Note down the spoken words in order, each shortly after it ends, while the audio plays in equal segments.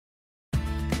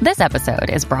This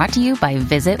episode is brought to you by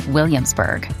Visit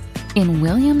Williamsburg. In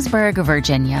Williamsburg,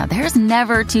 Virginia, there's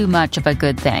never too much of a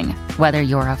good thing. Whether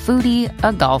you're a foodie,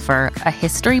 a golfer, a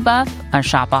history buff, a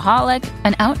shopaholic,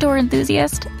 an outdoor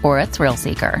enthusiast, or a thrill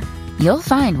seeker, you'll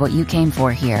find what you came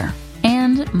for here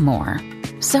and more.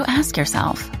 So ask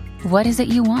yourself, what is it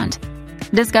you want?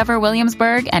 Discover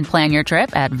Williamsburg and plan your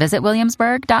trip at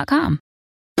visitwilliamsburg.com.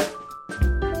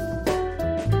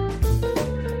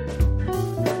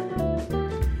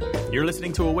 You're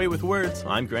listening to Away with Words.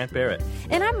 I'm Grant Barrett.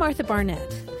 And I'm Martha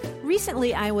Barnett.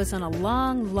 Recently, I was on a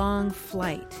long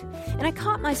flight, and I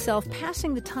caught myself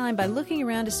passing the time by looking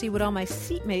around to see what all my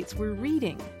seatmates were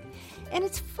reading. And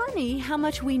it's funny how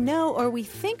much we know, or we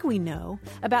think we know,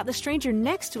 about the stranger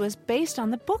next to us based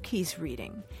on the book he's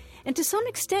reading. And to some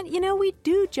extent, we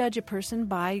do judge a person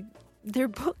by their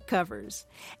book covers.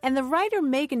 And the writer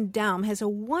Megan Daum has a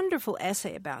wonderful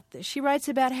essay about this. She writes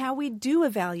about how we do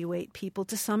evaluate people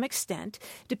to some extent,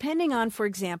 depending on, for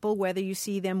example, whether you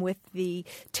see them with the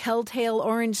telltale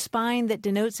orange spine that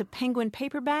denotes a Penguin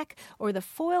paperback or the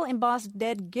foil-embossed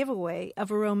dead giveaway of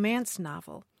a romance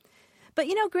novel. But,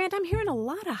 Grant, I'm hearing a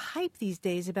lot of hype these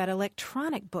days about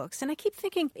electronic books, and I keep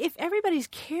thinking if everybody's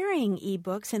carrying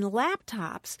ebooks and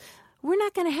laptops, we're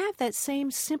not going to have that same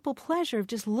simple pleasure of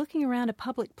just looking around a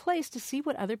public place to see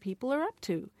what other people are up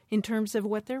to in terms of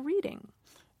what they're reading.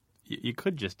 You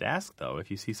could just ask, though, if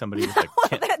you see somebody with a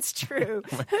well, that's true.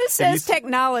 Who says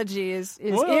technology is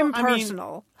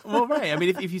impersonal? Right. I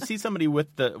mean, if you see somebody with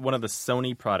one of the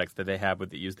Sony products that they have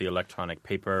that use the electronic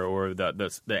paper, or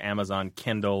the Amazon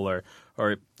Kindle,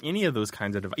 or any of those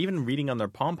kinds of even reading on their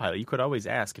Palm Pilot, you could always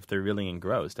ask if they're really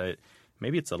engrossed.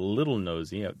 Maybe it's a little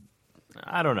nosy.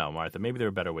 I don't know, Martha. Maybe there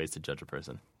are better ways to judge a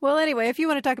person. Well, anyway, if you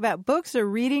want to talk about books or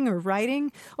reading or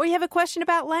writing, or you have a question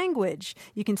about language,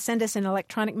 you can send us an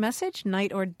electronic message,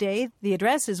 night or day. The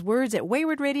address is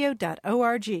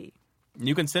words@waywardradio.org.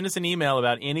 You can send us an email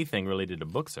about anything related to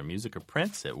books or music or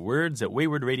prints at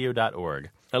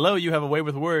words@waywardradio.org. Hello, you have a Way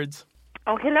with Words.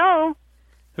 Oh, hello.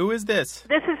 Who is this?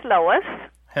 This is Lois.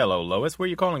 Hello, Lois. Where are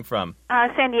you calling from?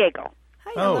 San Diego.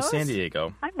 Hi, Oh, Lois. San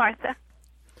Diego. Hi, Martha.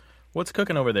 What's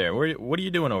cooking over there? What are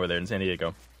you doing over there in San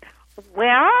Diego?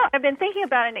 Well, I've been thinking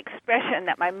about an expression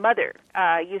that my mother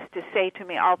used to say to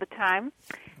me all the time,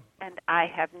 and I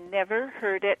have never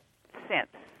heard it since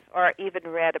or even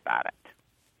read about it.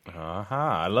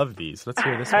 I love these. Let's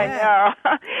hear this one. I know.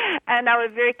 And I was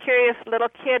a very curious little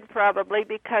kid probably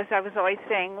because I was always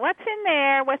saying, what's in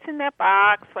there? What's in that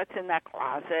box? What's in that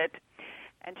closet?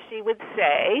 And she would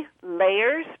say,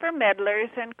 layers for meddlers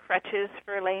and crutches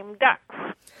for lame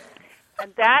ducks.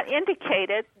 And that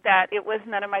indicated that it was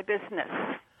none of my business.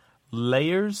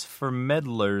 Layers for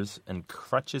meddlers and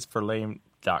crutches for lame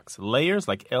ducks. Layers,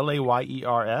 like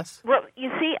Layers? Well, you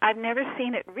see, I've never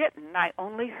seen it written. I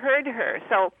only heard her.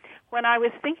 So when I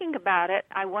was thinking about it,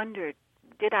 I wondered,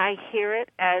 did I hear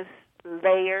it as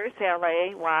layers,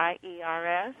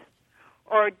 Layers?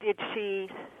 Or did she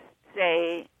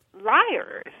say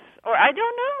liars? Or I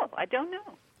don't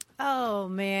know. Oh,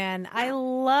 man, I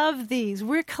love these.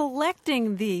 We're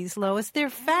collecting these, Lois. They're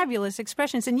fabulous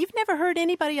expressions. And you've never heard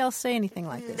anybody else say anything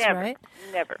like this, right?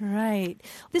 Never. Right.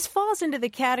 This falls into the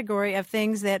category of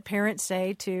things that parents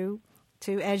say to,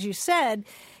 as you said,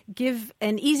 give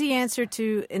an easy answer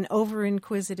to an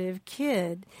over-inquisitive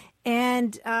kid.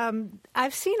 And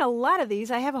I've seen a lot of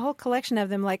these. I have a whole collection of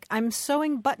them, like, I'm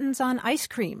sewing buttons on ice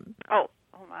cream. Oh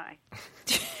my.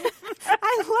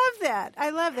 I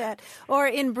love that. Or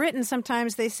in Britain,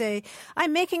 sometimes they say,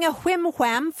 I'm making a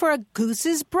whim-wham for a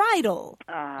goose's bridle.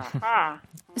 Uh-huh.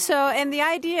 So, and the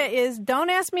idea is,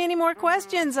 don't ask me any more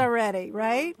questions already,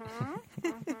 right?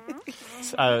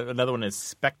 Another one is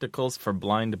spectacles for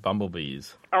blind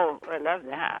bumblebees. Oh, I love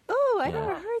that. Oh, I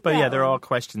never heard that. But yeah, they're all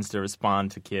questions to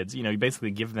respond to kids. You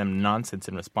basically give them nonsense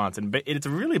in response. And it's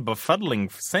a really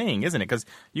befuddling saying, isn't it? Because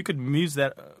you could muse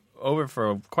that over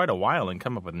for quite a while and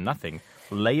come up with nothing.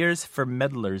 Layers for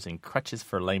meddlers and crutches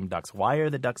for lame ducks. Why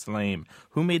are the ducks lame?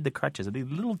 Who made the crutches? Are they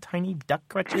little tiny duck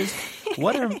crutches?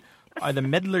 What are the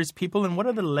meddlers people, and what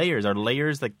are the layers? Are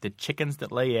layers like the chickens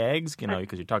that lay eggs?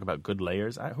 Because you talk about good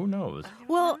layers. Who knows?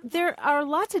 Well, there are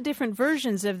lots of different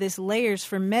versions of this layers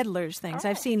for meddlers things.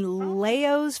 I've seen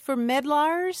layos for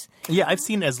meddlars. Yeah, I've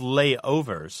seen as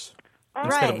layovers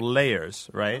instead of layers,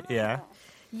 right? Yeah.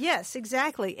 Yes,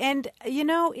 exactly. And,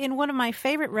 in one of my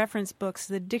favorite reference books,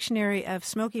 the Dictionary of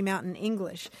Smoky Mountain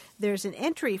English, there's an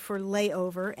entry for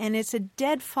layover, and it's a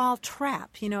deadfall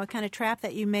trap, a kind of trap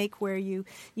that you make where you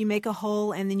make a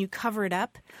hole and then you cover it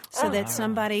up so that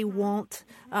somebody won't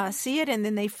see it and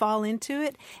then they fall into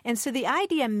it. And so the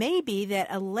idea may be that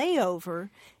a layover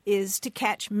is to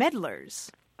catch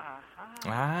meddlers.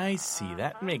 I see.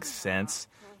 That makes sense.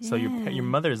 So your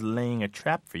mother's laying a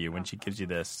trap for you when she gives you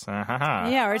this.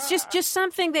 Yeah, or it's just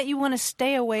something that you want to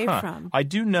stay away from. I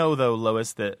do know, though,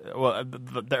 Lois, that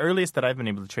the earliest that I've been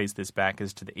able to trace this back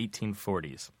is to the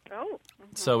 1840s. Oh.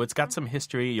 So it's got some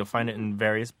history. You'll find it in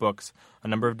various books. A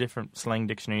number of different slang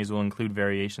dictionaries will include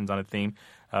variations on a theme.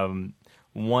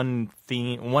 One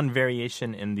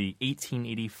variation in the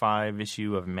 1885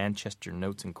 issue of Manchester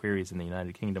Notes and Queries in the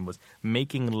United Kingdom was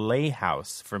making lay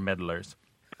house for meddlers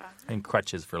and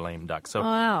crutches for lame ducks. So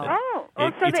Wow. So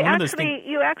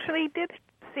you actually did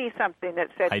see something that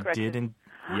said I crutches. did.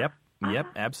 Yep,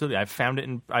 absolutely. I found it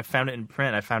in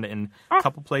print. I found it in a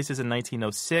couple places in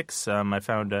 1906. I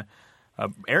found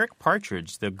Eric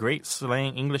Partridge, the great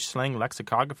English slang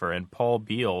lexicographer, and Paul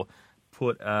Beale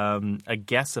put a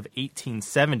guess of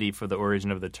 1870 for the origin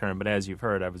of the term, but as you've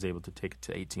heard, I was able to take it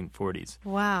to 1840s.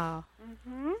 Wow.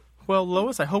 Well,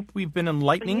 Lois, I hope we've been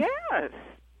enlightening. Yes.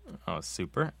 Oh,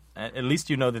 super. At least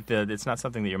you know that it's not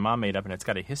something that your mom made up and it's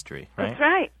got a history, right? That's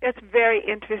right. It's very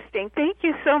interesting. Thank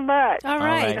you so much. All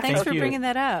right. right, Thanks thank for you. bringing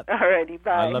that up. All righty,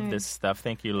 bye. I love this stuff.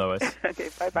 Thank you, Lois. Okay,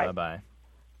 bye-bye. Bye-bye.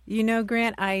 You know,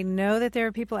 Grant, I know that there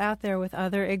are people out there with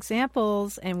other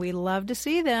examples, and we love to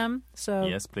see them. So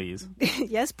Yes, please.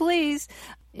 yes, please.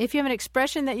 If you have an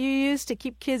expression that you use to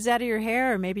keep kids out of your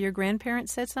hair, or maybe your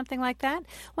grandparents said something like that,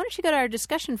 why don't you go to our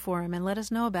discussion forum and let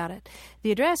us know about it?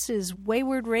 The address is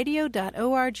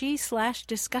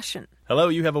waywardradio.org/discussion. Hello,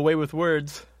 you have a way with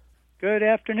words. Good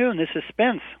afternoon. This is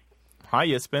Spence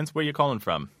Hiya, Spence. Where are you calling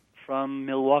from? from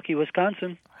Milwaukee,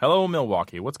 Wisconsin. Hello,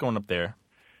 Milwaukee. What's going up there?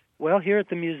 Well, here at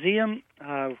the museum,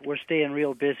 we're staying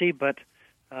real busy, but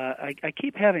I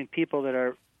keep having people that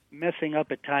are messing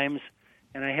up at times,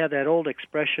 and I have that old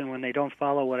expression when they don't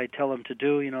follow what I tell them to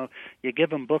do, you give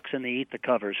them books and they eat the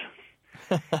covers.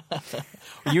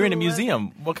 You're in a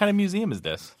museum. What kind of museum is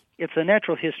this? It's a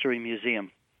natural history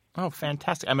museum. Oh,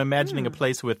 fantastic. I'm imagining a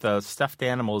place with stuffed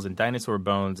animals and dinosaur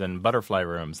bones and butterfly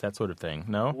rooms, that sort of thing,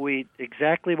 no?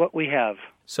 Exactly what we have.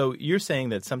 So you're saying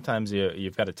that sometimes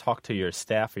you've got to talk to your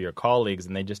staff or your colleagues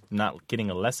and they're just not getting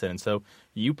a lesson. And so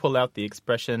you pull out the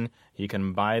expression, you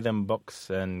can buy them books,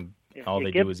 and all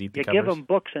they do is eat the covers? You give them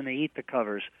books and they eat the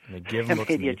covers. They give them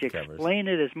books and they eat the You covers. explain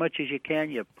it as much as you can.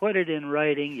 You put it in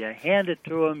writing. You hand it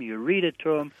to them. You read it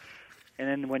to them. And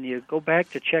then when you go back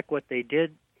to check what they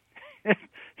did,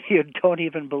 you don't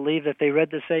even believe that they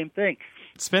read the same thing.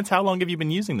 Spence, how long have you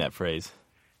been using that phrase?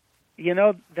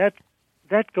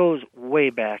 That goes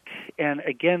way back. And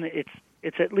again,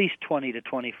 it's at least 20 to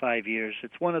 25 years.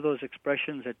 It's one of those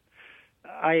expressions that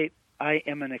I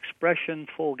am an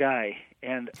expression-full guy,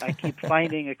 and I keep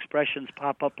finding expressions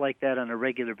pop up like that on a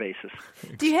regular basis.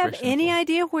 Do you have any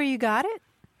idea where you got it?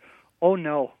 Oh,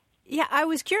 no. Yeah, I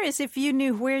was curious if you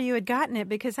knew where you had gotten it,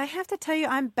 because I have to tell you,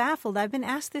 I'm baffled. I've been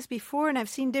asked this before, and I've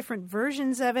seen different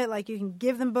versions of it, like you can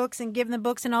give them books, and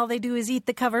all they do is eat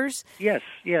the covers. Yes,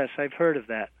 I've heard of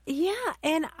that. Yeah,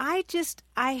 and I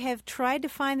have tried to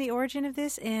find the origin of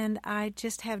this, and I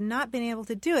just have not been able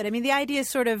to do it. I mean, the idea is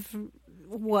sort of,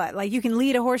 what, like you can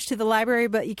lead a horse to the library,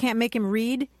 but you can't make him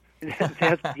read?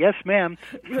 Yes, ma'am.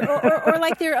 or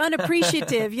like they're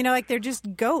unappreciative, like they're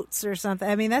just goats or something.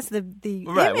 I mean, that's the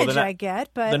Right, image well, I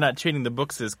get. But they're not treating the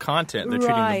books as content. They're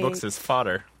treating the books as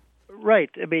fodder.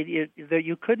 Right. I mean,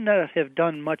 you could not have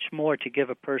done much more to give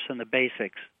a person the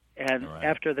basics. And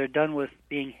after they're done with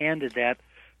being handed that,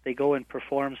 they go and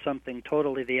perform something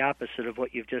totally the opposite of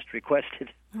what you've just requested.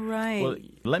 Right. Well,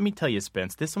 let me tell you,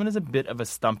 Spence, this one is a bit of a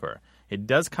stumper. It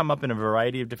does come up in a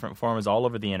variety of different forms all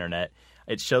over the Internet.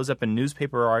 It shows up in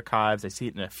newspaper archives. I see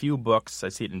it in a few books. I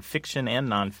see it in fiction and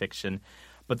nonfiction.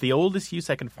 But the oldest use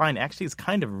I can find actually is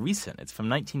kind of recent. It's from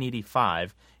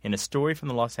 1985 in a story from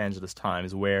the Los Angeles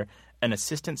Times where an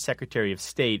assistant secretary of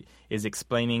state is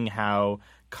explaining how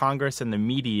Congress and the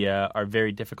media are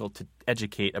very difficult to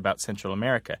educate about Central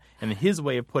America. And his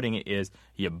way of putting it is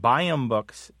you buy them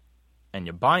books and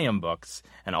you buy them books,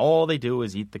 and all they do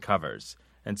is eat the covers.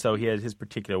 And so he has his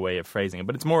particular way of phrasing it.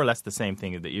 But it's more or less the same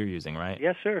thing that you're using, right?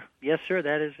 Yes, sir.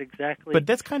 That is exactly. But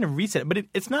that's kind of recent. But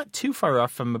it's not too far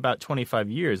off from about 25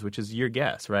 years, which is your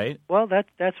guess, right? Well,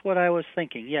 that's what I was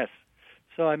thinking, yes.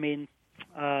 So, I mean,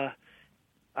 I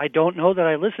don't know that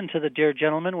I listened to the dear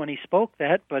gentleman when he spoke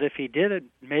that, but if he did,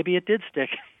 maybe it did stick.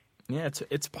 Yeah,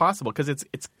 it's possible because it's.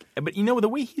 But the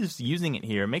way he's using it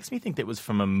here makes me think that it was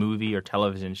from a movie or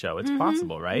television show. It's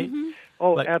possible, right? Mm-hmm.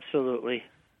 Oh, absolutely.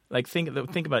 Like think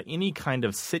about any kind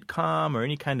of sitcom or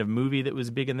any kind of movie that was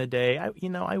big in the day.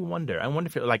 I wonder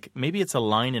if maybe it's a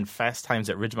line in Fast Times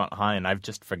at Ridgemont High and I've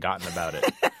just forgotten about it.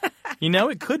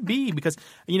 It could be because,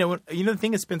 the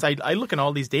thing is, Spence, I look in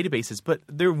all these databases, but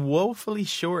they're woefully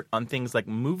short on things like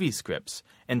movie scripts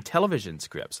and television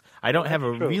scripts. I don't have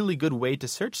a really good way to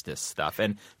search this stuff.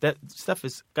 And that stuff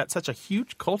has got such a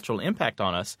huge cultural impact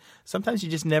on us. Sometimes you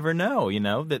just never know,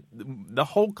 that the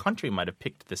whole country might have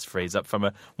picked this phrase up from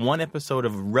one episode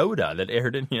of Rhoda that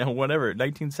aired in,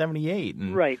 1978.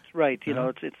 And, right.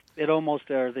 It almost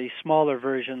are the smaller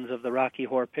versions of the Rocky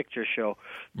Horror Picture Show.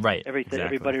 Right.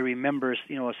 Everybody remembers,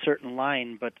 a certain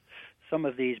line, but some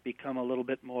of these become a little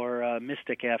bit more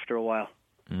mystic after a while.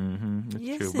 Mm-hmm. That's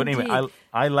Yes, true. But anyway, indeed.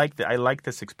 I like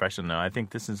this expression, though. I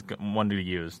think this is one to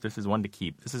use. This is one to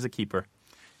keep. This is a keeper.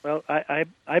 Well,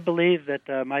 I believe that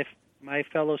my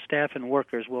fellow staff and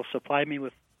workers will supply me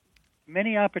with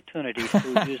many opportunities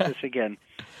to use this again.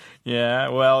 Yeah,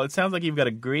 well, it sounds like you've got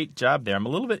a great job there. I'm a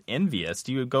little bit envious.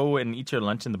 Do you go and eat your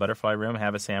lunch in the butterfly room,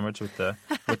 have a sandwich with the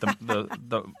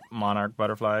monarch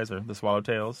butterflies or the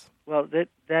swallowtails? Well,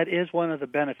 that is one of the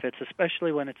benefits,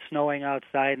 especially when it's snowing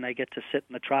outside and I get to sit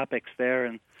in the tropics there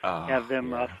and have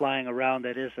them flying around.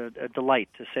 That is a delight,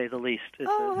 to say the least. It's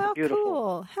how beautiful.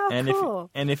 cool. How And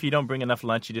cool. if you don't bring enough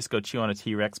lunch, you just go chew on a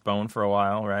T-Rex bone for a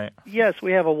while, right? Yes,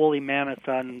 we have a woolly mammoth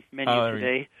on menu Oh, there we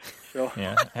today. So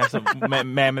Yeah, have some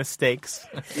mammoth steaks.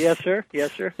 yes, sir.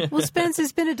 Yes, sir. Well, Spence,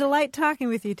 it's been a delight talking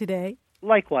with you today.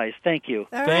 Likewise. Thank you.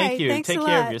 All Thank right, you. Thanks Take a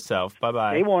care lot. of yourself.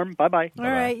 Bye-bye. Stay warm. Bye-bye. All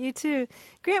right, you too.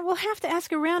 Grant, we'll have to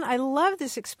ask around. I love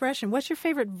this expression. What's your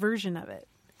favorite version of it?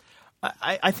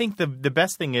 I think the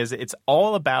best thing is it's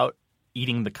all about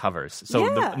eating the covers.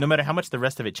 So Yeah. no matter how much the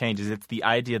rest of it changes, it's the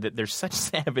idea that they're such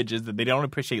savages that they don't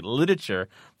appreciate literature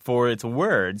for its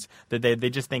words, that they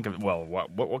just think of, well,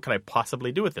 what could I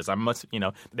possibly do with this? I must,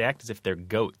 they act as if they're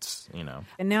goats, And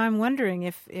now I'm wondering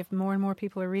if more and more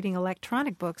people are reading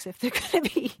electronic books, if they're going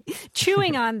to be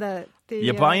chewing on the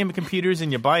You buy them computers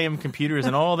and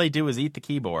all they do is eat the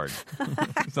keyboard.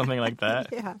 Something like that.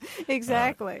 Yeah,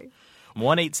 exactly.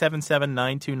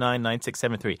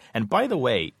 1-877-929-9673. And by the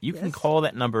way, you can call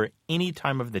that number any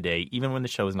time of the day, even when the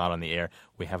show is not on the air.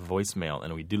 We have voicemail,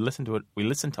 and we do listen to it. We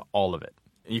listen to all of it.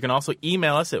 You can also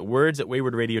email us at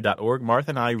words@waywardradio.org. Martha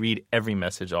and I read every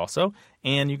message also.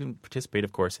 And you can participate,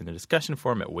 of course, in the discussion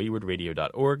forum at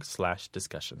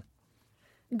waywardradio.org/discussion.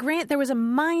 Grant, there was a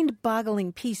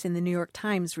mind-boggling piece in the New York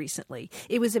Times recently.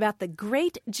 It was about the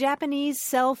great Japanese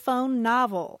cell phone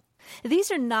novel. These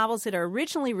are novels that are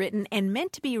originally written and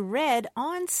meant to be read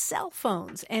on cell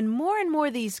phones. And more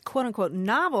of these quote-unquote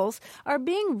novels are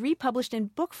being republished in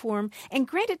book form. And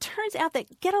Grant, it turns out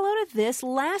that, get a load of this,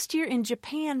 last year in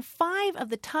Japan, 5 of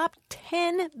the top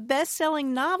 10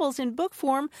 best-selling novels in book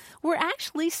form were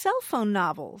actually cell phone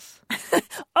novels.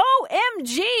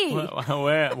 OMG!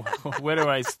 Where do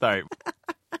I start?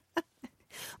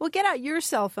 Well, get out your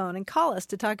cell phone and call us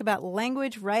to talk about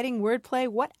language, writing, wordplay,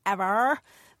 whatever.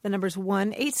 The number's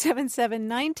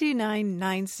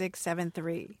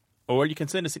 1-877-929-9673. Or you can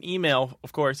send us an email,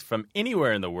 of course, from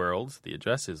anywhere in the world. The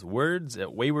address is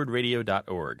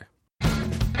words@waywardradio.org.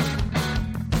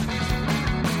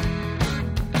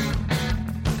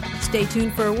 Stay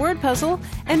tuned for a word puzzle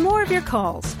and more of your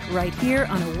calls right here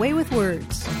on Away with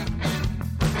Words.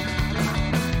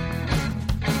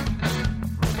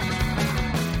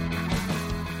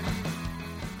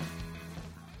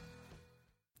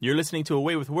 You're listening to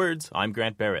Away with Words. I'm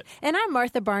Grant Barrett. And I'm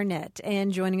Martha Barnett.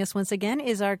 And joining us once again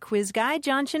is our quiz guy,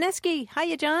 John Chinesky.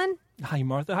 Hiya, John. Hi,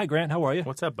 Martha. Hi, Grant. How are you?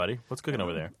 What's up, buddy? What's cooking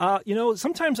over there?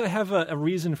 Sometimes I have a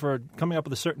reason for coming up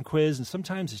with a certain quiz, and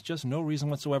sometimes it's just no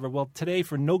reason whatsoever. Well, today,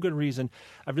 for no good reason,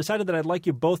 I've decided that I'd like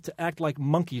you both to act like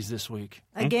monkeys this week.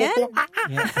 Again?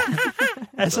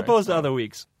 As opposed to other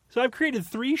weeks. So I've created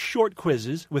 3 short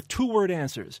quizzes with 2-word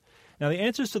answers. Now, the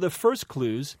answers to the first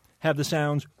clues have the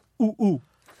sounds ooh, ooh,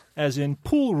 as in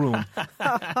pool room.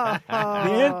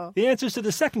 The answers to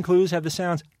the second clues have the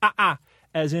sounds ah,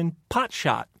 as in pot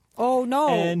shot. Oh, no.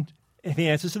 And the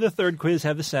answers to the third quiz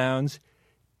have the sounds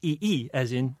ee,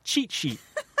 as in cheat sheet.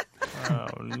 Oh,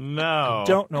 no.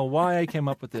 Don't know why I came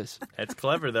up with this. That's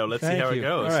clever, though. Let's see Thank how you. it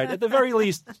goes. All right. At the very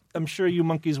least, I'm sure you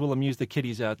monkeys will amuse the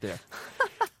kiddies out there.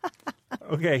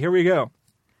 Okay, here we go.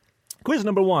 Quiz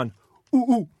number 1. Ooh,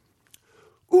 ooh.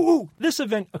 Ooh, ooh. This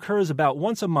event occurs about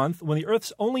once a month when the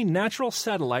Earth's only natural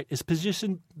satellite is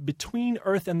positioned between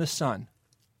Earth and the Sun.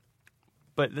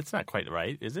 But that's not quite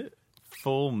right, is it?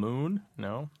 Full moon?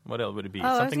 No? What else would it be?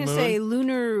 Oh, Something I was moon? going to say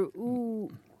lunar...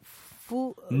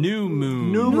 Full, New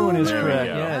moon. New moon is There correct, we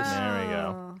go. yes. There we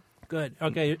go. Good.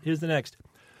 Okay, here's the next.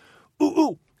 Ooh,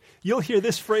 ooh. You'll hear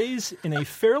this phrase in a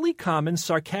fairly common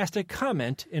sarcastic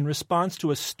comment in response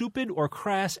to a stupid or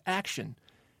crass action,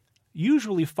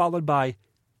 usually followed by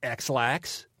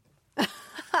X-lax,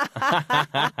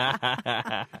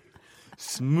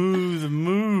 Smooth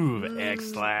move,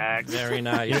 X-Lax. Very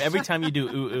nice. You know, every time you do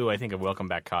ooh, ooh, I think of Welcome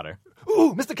Back, Kotter.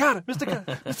 Ooh, Mr. Carter, Mr.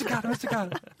 Carter, Mr. Carter, Mr.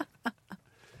 Carter.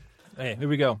 Hey, here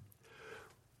we go.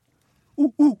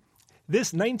 Ooh, ooh.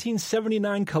 This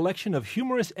 1979 collection of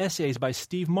humorous essays by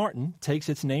Steve Martin takes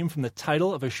its name from the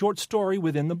title of a short story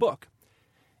within the book.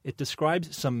 It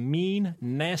describes some mean,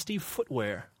 nasty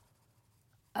footwear.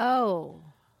 Oh,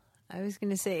 I was going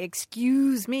to say,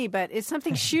 excuse me, but it's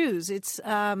something shoes. It's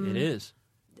It is.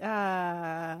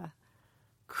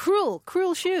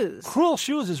 Cruel shoes. Cruel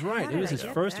Shoes is right. How It did was I his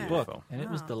get first that? book, and it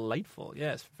was delightful.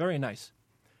 Yes, very nice.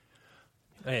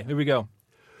 Hey, here we go.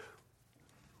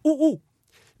 Ooh, ooh.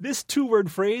 This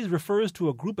two-word phrase refers to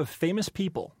a group of famous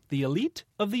people, the elite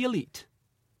of the elite.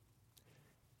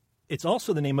 It's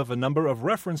also the name of a number of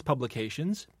reference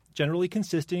publications, generally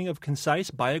consisting of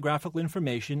concise biographical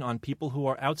information on people who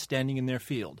are outstanding in their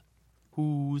field.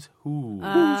 Who's who?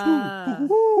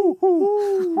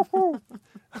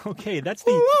 Okay, that's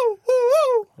the... Oh,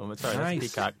 sorry, Nice.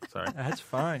 that's Peacock. Sorry. That's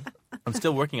fine. I'm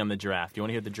still working on the giraffe. Do you want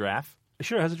to hear the giraffe?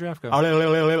 Sure, how's the draft go? Sorry, I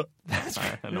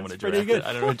don't know what a pretty giraffe good.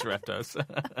 I don't know what a giraffe does.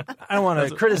 I don't want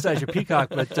to criticize your peacock,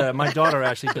 but my daughter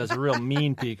actually does a real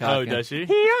mean peacock. Oh, does she?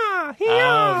 Yeah,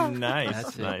 Oh, nice.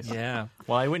 That's it. Nice. Yeah.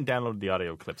 Well, I went and downloaded the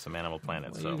audio clips from Animal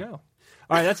Planet. There so. you go. All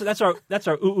right, that's our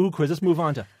ooh ooh quiz. Let's move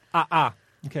on to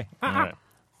Okay. All right.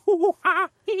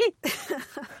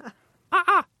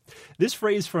 This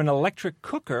phrase for an electric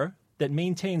cooker that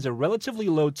maintains a relatively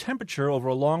low temperature over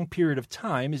a long period of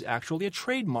time is actually a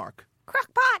trademark.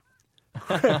 Crock-pot.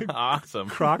 Awesome.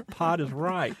 Crock pot is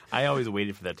right. I always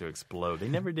waited for that to explode. They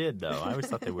never did, though. I always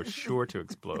thought they were sure to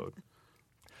explode.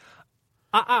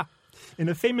 In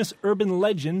a famous urban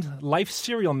legend, Life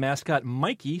cereal mascot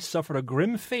Mikey suffered a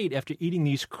grim fate after eating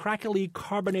these crackly,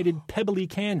 carbonated, pebbly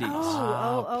candies.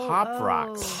 Pop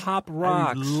Rocks. Pop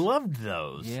Rocks. I loved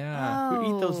those. Yeah. We'd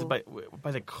eat those by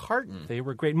the carton. They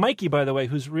were great. Mikey, by the way,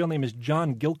 whose real name is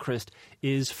John Gilchrist,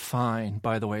 is fine,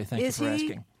 by the way. Thank Is you for he?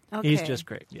 asking. Okay. He's just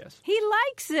great, yes. He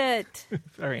likes it.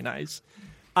 Very nice.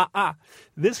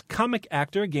 This comic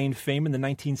actor gained fame in the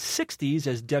 1960s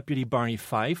as Deputy Barney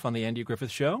Fife on The Andy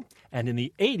Griffith Show, and in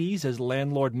the 80s as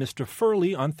landlord Mr.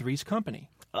 Furley on Three's Company.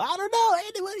 I don't know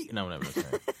anybody. No.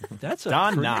 Sorry. That's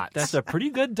Don Knotts. That's a pretty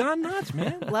good Don Knotts,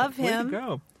 man. Love Way to him.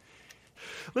 go.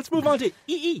 Let's move on to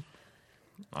EE.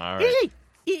 All right.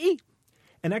 EE.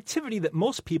 An activity that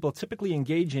most people typically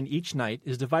engage in each night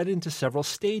is divided into several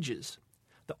stages.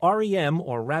 The REM,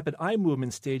 or rapid eye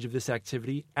movement stage of this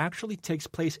activity, actually takes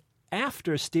place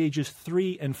after stages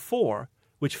 3 and 4,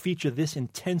 which feature this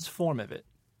intense form of it.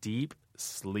 Deep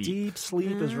sleep. Deep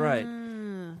sleep is right.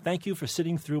 Thank you for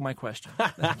sitting through my question.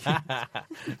 I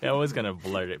was going to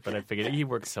blurt it, but I figured he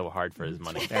works so hard for his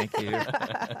money. Thank you.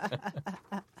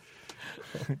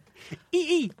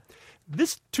 EE.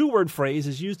 This two-word phrase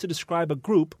is used to describe a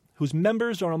group whose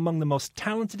members are among the most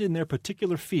talented in their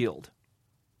particular field.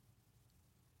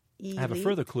 I have a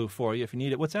further clue for you if you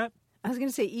need it. What's that? I was going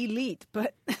to say elite,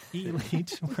 but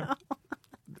Elite.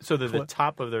 So they're the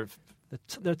top of their...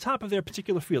 the top of their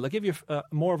particular field. I'll give you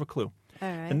more of a clue. all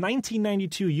right. The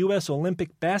 1992 U.S.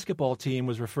 Olympic basketball team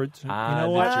was referred to. You know the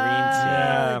what?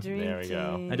 dream team. Dream There we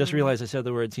go. team. I just realized I said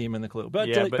the word team in the clue. But,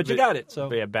 Yeah, but you got it. So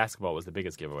But yeah, basketball was the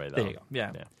biggest giveaway, though. there you go.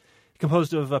 Yeah.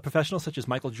 Composed of professionals such as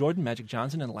Michael Jordan, Magic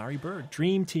Johnson, and Larry Bird.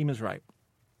 Dream team is right.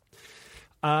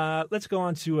 Let's go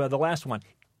on to the last one.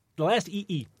 The last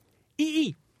EE.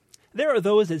 EE. There are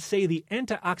those that say the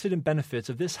antioxidant benefits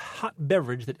of this hot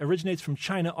beverage that originates from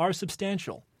China are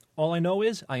substantial. All I know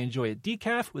is I enjoy it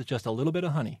decaf with just a little bit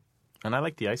of honey. And I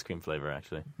like the ice cream flavor,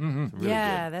 actually. It's really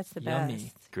yeah, good. that's the Yummy.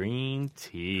 best. Green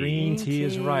tea. Green tea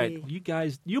is tea. right. You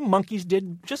guys, you monkeys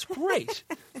did just great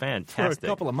for a Fantastic.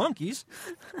 couple of monkeys.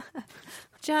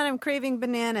 John, I'm craving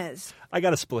bananas. I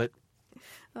got a split.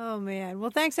 Oh, man. Well,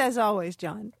 thanks as always,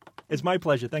 John. It's my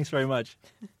pleasure. Thanks very much.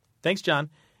 Thanks, John.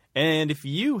 And if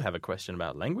you have a question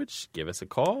about language, give us a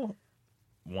call.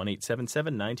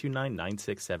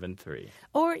 1-877-929-9673.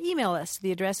 Or email us.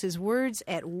 The address is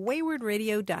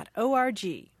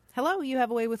words@waywardradio.org. Hello, you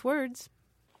have a way with words.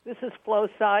 This is Flo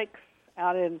Sykes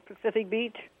out in Pacific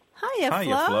Beach. Hiya, Flo.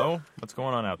 Hiya, Flo. What's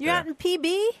going on out You're there? out in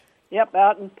PB? Yep,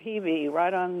 out in PV,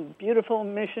 right on beautiful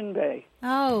Mission Bay.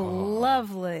 Oh,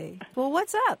 lovely. Well,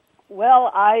 what's up?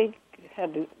 Well, I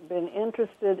had been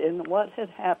interested in what had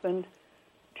happened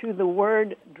to the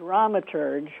word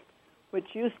dramaturge, which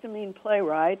used to mean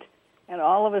playwright, and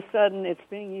all of a sudden it's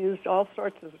being used all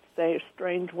sorts of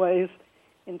strange ways,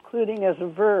 including as a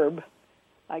verb.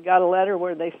 I got a letter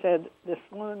where they said this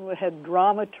woman had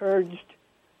dramaturged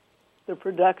the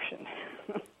production.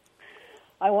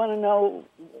 I want to know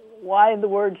why the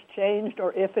word's changed,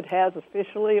 or if it has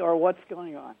officially, or what's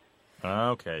going on.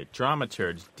 Okay,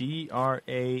 dramaturge, Dramaturg.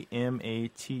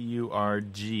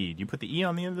 Do you put the E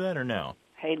on the end of that or no?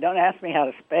 Hey, don't ask me how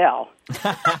to spell.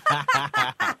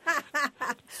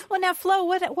 Well, now, Flo,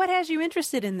 what has you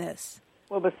interested in this?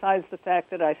 Well, besides the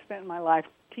fact that I spent my life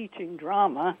teaching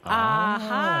drama,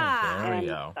 There we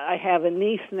go. I have a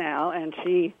niece now, and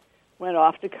she went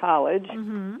off to college,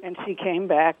 and she came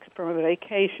back from a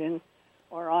vacation,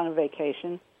 or on a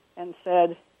vacation, and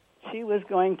said she was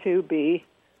going to be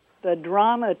the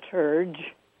dramaturge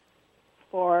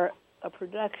for a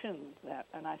production.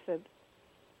 And I said,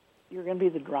 "You're going to be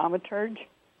the dramaturge?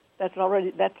 That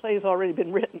play's already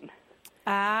been written."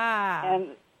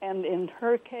 And in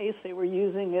her case, they were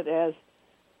using it as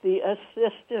the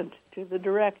assistant to the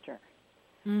director.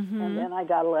 And then I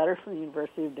got a letter from the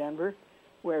University of Denver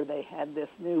where they had this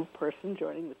new person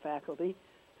joining the faculty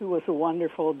who was a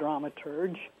wonderful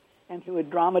dramaturge and who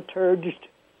had dramaturged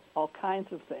all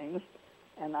kinds of things.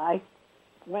 And I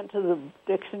went to the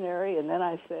dictionary, and then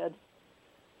I said,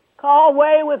 "Call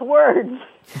away with words."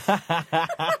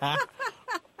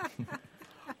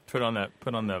 Put on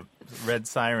the red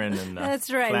siren and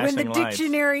That's right. When the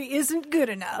dictionary isn't good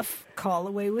enough, call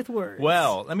away with words.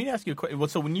 Well, let me ask you a question. Well,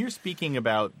 so when you're speaking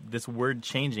about this word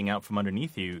changing out from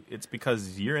underneath you, it's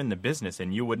because you're in the business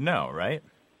and you would know, right?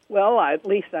 Well, at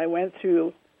least I went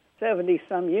through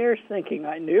 70-some years thinking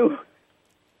I knew.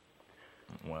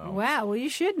 Well, wow. Well, you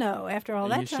should know after all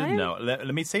that you time. should know.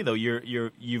 Let me say though,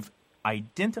 you've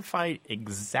identified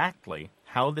exactly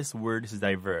how this word has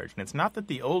diverged. And it's not that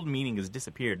the old meaning has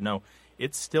disappeared. No,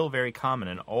 it's still very common,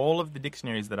 and all of the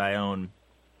dictionaries that I own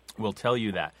will tell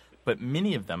you that. But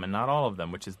many of them, and not all of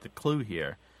them, which is the clue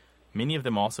here, many of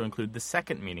them also include the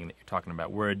second meaning that you're talking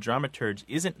about, where a dramaturge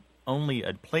isn't only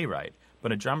a playwright,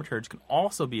 but a dramaturge can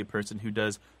also be a person who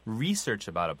does research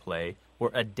about a play or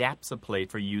adapts a play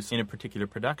for use in a particular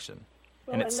production.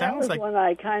 Well, and it sounds that was one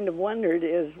I kind of wondered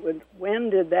is, when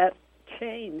did that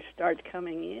change start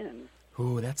coming in?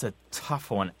 Ooh, that's a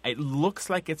tough one. It looks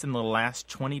like it's in the last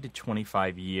 20 to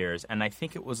 25 years, and I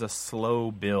think it was a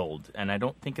slow build, and I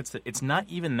don't think it's not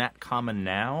even that common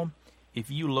now. If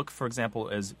you look, for example,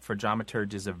 as for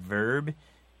dramaturge as a verb,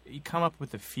 you come up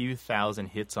with a few thousand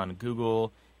hits on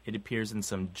Google. It appears in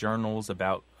some journals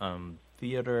about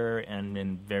theater and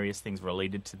in various things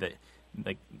related to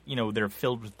they're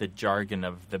filled with the jargon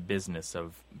of the business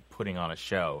of putting on a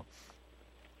show.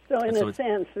 So in a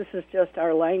sense, this is just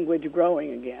our language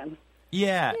growing again.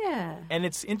 Yeah. And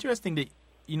it's interesting that,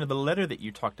 the letter that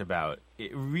you talked about,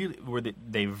 it really, where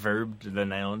they verbed the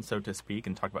noun, so to speak,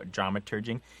 and talk about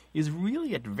dramaturging, is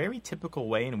really a very typical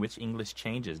way in which English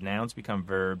changes. Nouns become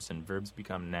verbs, and verbs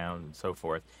become nouns, and so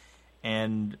forth.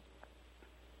 And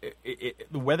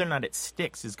whether or not it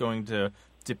sticks is going to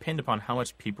depend upon how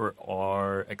much people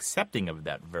are accepting of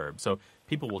that verb. So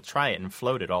people will try it and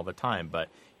float it all the time, but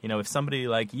if somebody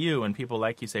like you and people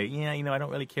like you say, I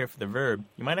don't really care for the verb,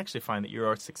 you might actually find that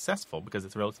you're successful because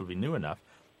it's relatively new enough,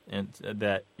 and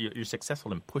that you're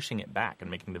successful in pushing it back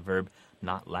and making the verb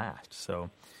not last.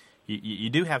 So you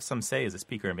do have some say as a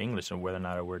speaker of English on whether or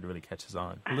not a word really catches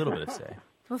on. A little bit of say.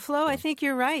 Well, Flo, I think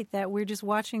you're right that we're just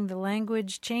watching the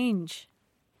language change.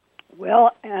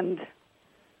 Well, and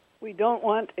we don't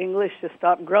want English to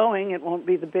stop growing. It won't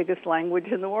be the biggest language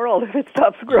in the world if it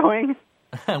stops growing.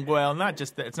 Well,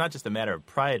 it's not just a matter of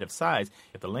pride of size.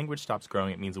 If the language stops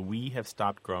growing, it means we have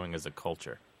stopped growing as a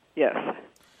culture. Yes.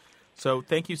 So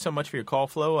thank you so much for your call,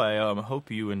 Flo. I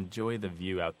hope you enjoy the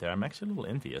view out there. I'm actually a little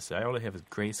envious. I only have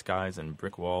gray skies and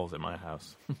brick walls at my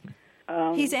house.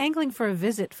 He's angling for a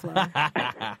visit, Flo.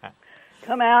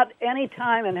 Come out any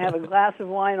time and have a glass of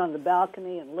wine on the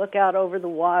balcony and look out over the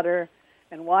water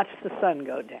and watch the sun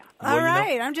go down. All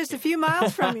right. I'm just a few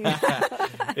miles from you.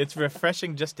 It's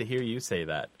refreshing just to hear you say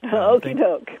that. Okie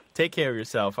doke. Take care of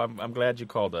yourself. I'm glad you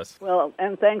called us. Well,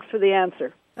 and thanks for the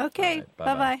answer. Okay. Right,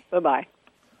 bye-bye. Bye-bye.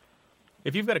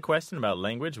 If you've got a question about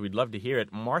language, we'd love to hear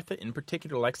it. Martha, in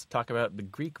particular, likes to talk about the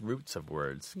Greek roots of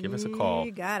words. Give us a call.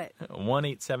 You got it.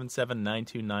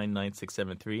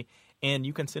 1-877-929-9673. And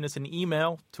you can send us an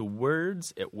email to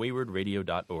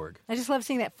words@waywardradio.org. I just love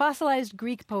seeing that fossilized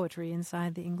Greek poetry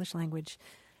inside the English language.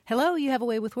 Hello, you have a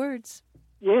way with words.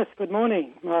 Yes, good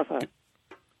morning, Martha.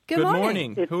 Good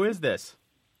morning. Who is this?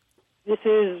 This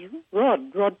is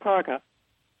Rod Parker.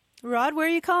 Rod, where are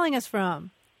you calling us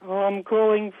from? I'm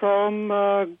calling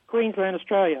from Queensland,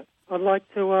 Australia. I'd like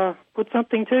to put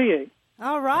something to you.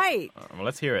 All right. Well,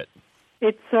 let's hear it.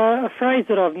 It's a phrase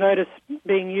that I've noticed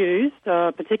being used,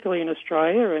 particularly in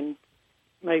Australia, and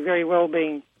may very well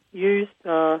be used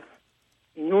in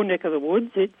your neck of the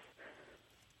woods. It's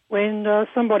when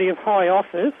somebody of high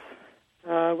office,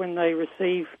 when they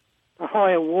receive a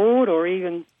high award or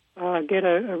even get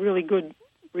a really good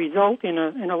result in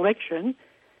an election,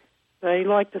 they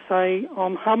like to say,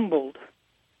 "I'm humbled."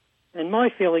 And my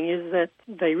feeling is that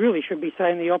they really should be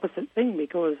saying the opposite thing,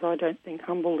 because I don't think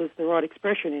humbled is the right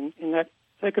expression in that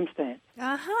circumstance.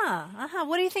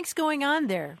 What do you think's going on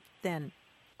there, then?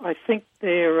 I think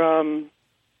they're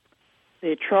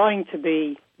trying to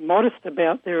be modest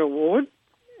about their award,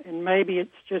 and maybe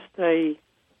it's just an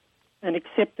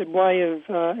accepted way of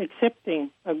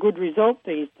accepting a good result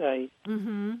these days.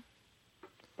 Mm-hmm.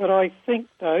 But I think,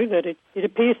 though, that it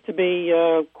appears to be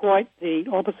quite the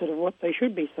opposite of what they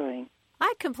should be saying.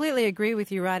 I completely agree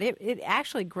with you, Rod. It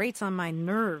actually grates on my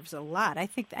nerves a lot. I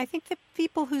think the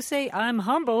people who say, "I'm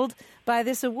humbled by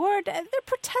this award," they're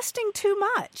protesting too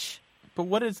much. But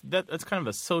what is that? That's kind of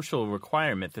a social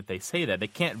requirement that they say that. They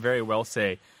can't very well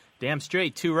say, "Damn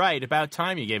straight, too right, about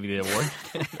time you gave me the award."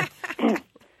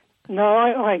 No,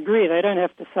 I agree. They don't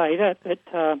have to say that, but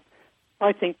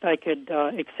I think they could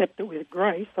accept it with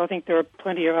grace. I think there are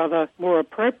plenty of other more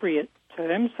appropriate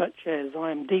terms, such as "I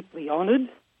am deeply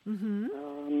honoured."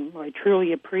 Mm-hmm. I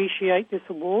truly appreciate this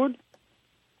award.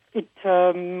 It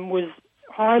was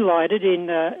highlighted in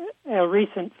our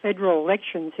recent federal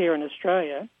elections here in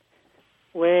Australia,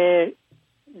 where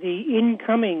the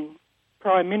incoming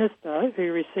Prime Minister,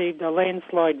 who received a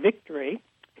landslide victory,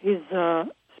 his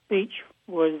speech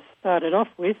was started off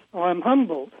with, "I'm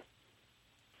humbled,"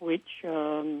 which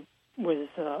was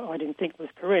I didn't think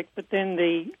was correct. But then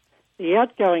the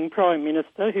outgoing Prime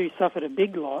Minister, who suffered a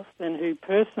big loss and who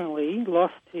personally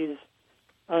lost his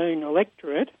own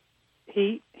electorate,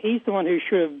 he's the one who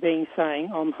should have been saying,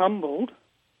 "I'm humbled,"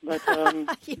 but right.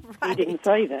 He didn't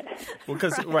say that. Well,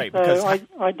 because So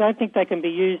I don't think they can be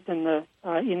used in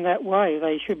that way.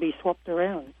 They should be swapped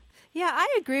around. Yeah,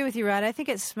 I agree with you, Rod. I think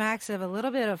it smacks of a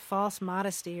little bit of false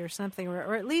modesty or something,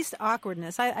 or at least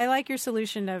awkwardness. I like your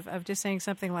solution of just saying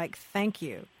something like, "Thank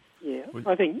you." Yeah,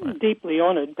 I think deeply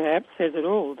honoured perhaps says it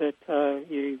all, that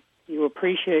you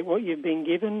appreciate what you've been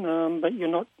given, but you're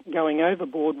not going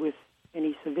overboard with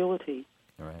any civility.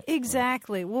 Right.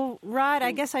 Exactly. Well, Rod,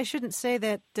 I guess I shouldn't say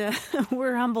that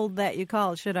we're humbled that you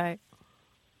called, should I?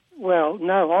 Well,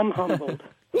 no, I'm humbled.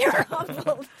 You're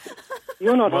humbled.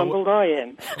 You're not humbled, I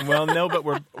am. Well, no, but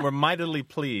we're mightily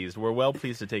pleased. We're well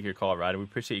pleased to take your call, Rod, and we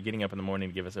appreciate you getting up in the morning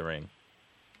to give us a ring.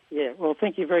 Yeah, well,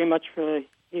 thank you very much for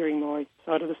hearing my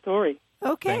side of the story.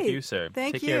 Okay. Thank you, sir.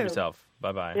 Thank Take you. care of yourself.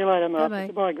 Bye-bye. See you later, Martha. Bye-bye.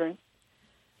 Goodbye, Grant.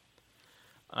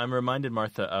 I'm reminded,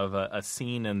 Martha, of a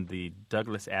scene in the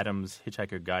Douglas Adams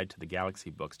Hitchhiker Guide to the Galaxy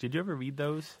books. Did you ever read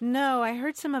those? No, I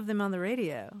heard some of them on the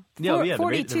radio. Yeah,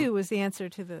 42 was the answer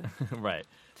to the... Right.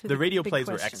 to The radio big plays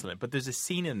were question. excellent, but there's a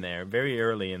scene in there very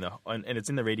early, and it's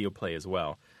in the radio play as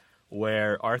well,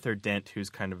 where Arthur Dent, who's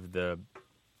kind of the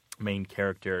main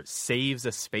character, saves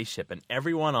a spaceship and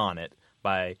everyone on it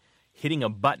by hitting a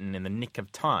button in the nick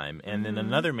of time. And then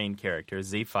another main character,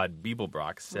 Zaphod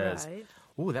Beeblebrox, says... Right.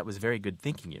 "Ooh, that was very good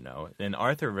thinking, you know." And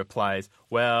Arthur replies,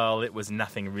 "Well, it was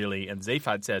nothing really." And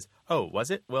Zaphod says, "Oh,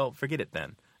 was it? Well, forget it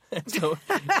then." So,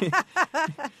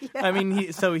 I mean,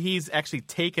 he's actually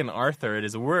taken Arthur at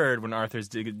his word when Arthur's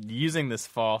using this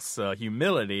false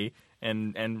humility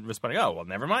and responding, "Oh, well,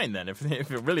 never mind then. If it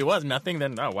really was nothing,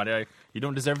 then you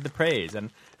don't deserve the praise." And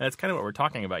that's kind of what we're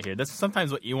talking about here. That's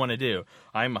sometimes what you want to do.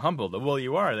 "I'm humbled." "Well,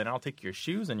 you are. Then I'll take your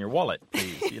shoes and your wallet,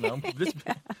 please." You know.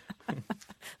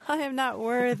 I am not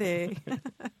worthy.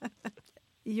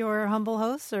 Your humble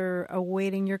hosts are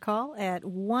awaiting your call at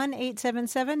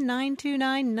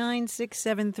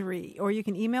 1-877-929-9673. Or you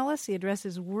can email us. The address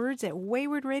is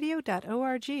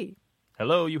words@waywardradio.org.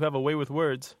 Hello, you have a way with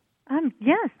words.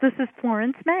 Yes, this is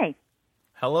Florence May.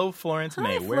 Hello, Florence Hi,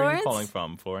 May. Where are you Florence. calling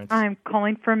from, Florence? I'm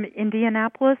calling from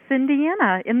Indianapolis,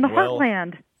 Indiana, in the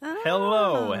heartland.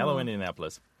 Hello. Hello,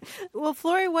 Indianapolis. Well,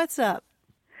 Flory, what's up?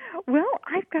 Well,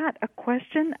 I've got a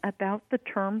question about the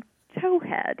term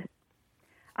towhead.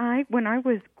 When I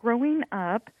was growing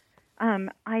up,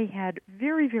 I had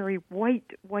very, very white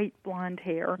blonde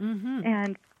hair,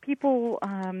 and people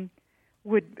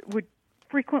would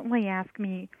frequently ask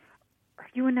me, "Are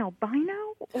you an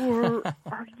albino or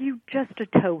are you just a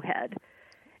towhead?"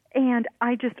 And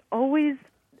I just always,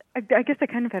 I guess I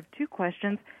kind of have two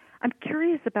questions. I'm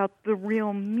curious about the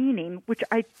real meaning, which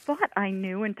I thought I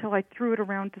knew until I threw it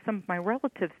around to some of my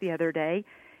relatives the other day,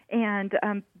 and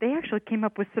they actually came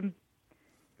up with some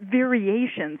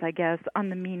variations, I guess, on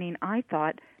the meaning I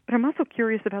thought, but I'm also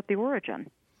curious about the origin.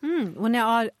 Well,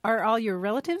 now, are all your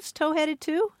relatives tow-headed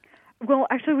too? Well,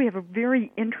 actually, we have a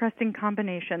very interesting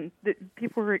combination.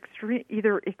 People are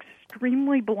either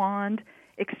extremely blonde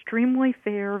extremely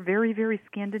fair, very, very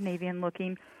Scandinavian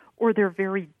looking, or they're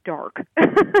very dark.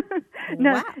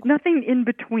 Wow. Nothing in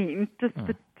between, just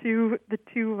the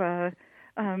two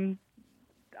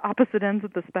opposite ends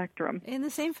of the spectrum. In the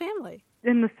same family.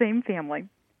 In the same family.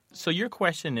 So your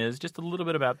question is just a little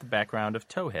bit about the background of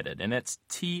tow-headed, and it's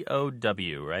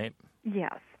T-O-W, right?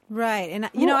 Yes. Right. And,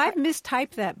 I've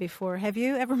mistyped that before. Have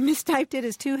you ever mistyped it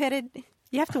as two-headed?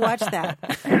 You have to watch that.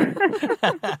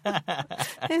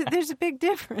 There's a big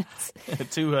difference.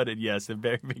 Two-headed, yes, a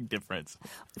very big difference.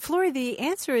 Flory, the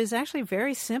answer is actually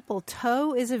very simple.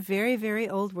 Tow is a very, very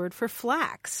old word for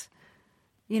flax.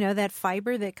 You know, that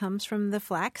fiber that comes from the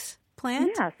flax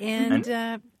plant?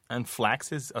 Yes. And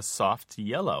flax is a soft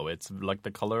yellow. It's like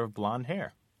the color of blonde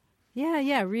hair.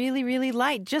 Yeah, really, really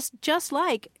light, just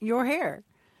like your hair.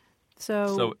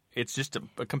 So it's just a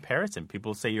comparison.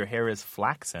 People say your hair is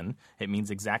flaxen. It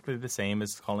means exactly the same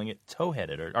as calling it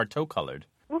tow-headed or tow-colored.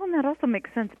 Well, and that also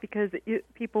makes sense because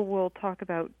people will talk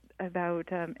about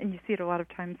and you see it a lot of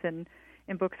times in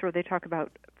books where they talk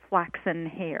about flaxen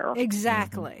hair.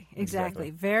 Exactly.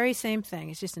 Very same thing.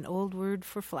 It's just an old word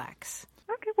for flax.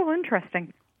 Okay, well,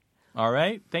 interesting. All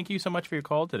right. Thank you so much for your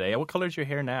call today. What color is your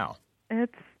hair now?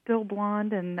 It's still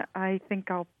blonde, and I think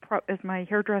as my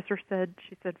hairdresser said,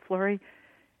 she said, Flory,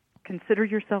 consider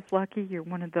yourself lucky. You're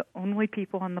one of the only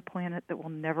people on the planet that will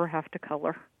never have to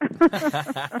color.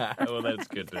 Well, that's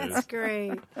good news. That's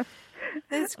great.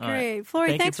 That's great. Right. Flory,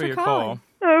 Thank thanks you for your calling.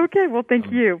 call. Okay, well,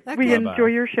 thank you. Okay. We Bye-bye. enjoy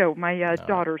your show. My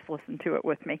daughters listen to it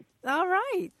with me. All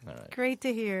right. All right. Great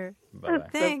to hear. Bye-bye.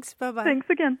 Thanks. Bye-bye. Thanks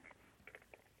again.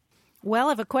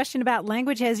 Well, if a question about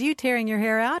language has you tearing your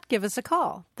hair out, give us a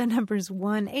call. The number's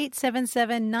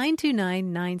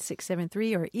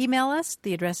 1-877-929-9673 or email us.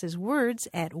 The address is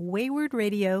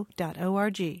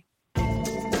words@waywardradio.org.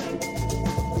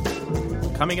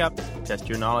 Coming up, test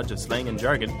your knowledge of slang and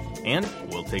jargon, and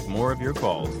we'll take more of your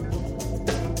calls.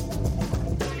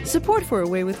 Support for A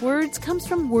Way with Words comes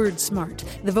from WordSmart,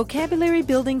 the vocabulary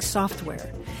building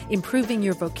software. Improving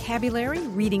your vocabulary,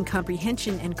 reading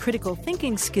comprehension, and critical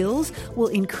thinking skills will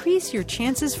increase your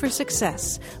chances for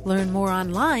success. Learn more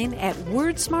online at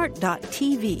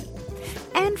wordsmart.tv.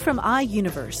 And from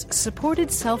iUniverse,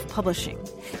 supported self-publishing.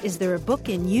 Is there a book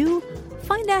in you?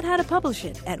 Find out how to publish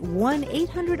it at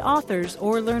 1-800-AUTHORS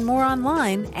or learn more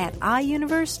online at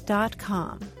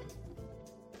iUniverse.com.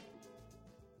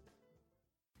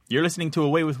 You're listening to A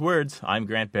Way with Words. I'm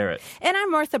Grant Barrett. And I'm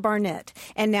Martha Barnett.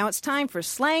 And now it's time for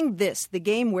Slang This, the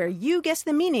game where you guess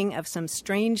the meaning of some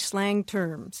strange slang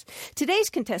terms. Today's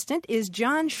contestant is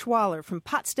John Schwaller from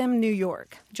Potsdam, New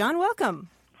York. John, welcome.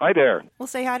 Hi there. We'll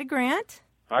say hi to Grant.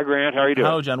 Hi, Grant. How are you doing?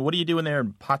 Hello, John. What are you doing there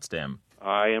in Potsdam?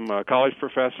 I am a college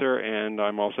professor, and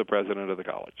I'm also president of the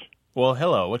college. Well,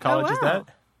 hello. What college is that?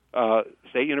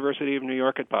 State University of New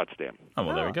York at Potsdam. Oh,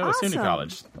 well, there we go. Awesome. SUNY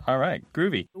College. All right.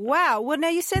 Groovy. Wow. Well, now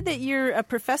you said that you're a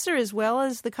professor as well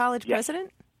as the college Yes.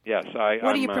 president? Yes,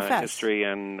 What do you I'm profess? a history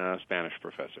and Spanish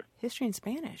professor. History and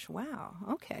Spanish. Wow.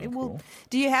 Okay. Oh, Well, cool.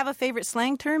 do you have a favorite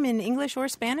slang term in English or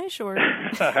Spanish? Or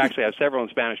Actually, I have several in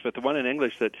Spanish, but the one in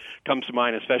English that comes to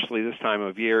mind, especially this time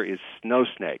of year, is snow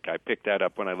snake. I picked that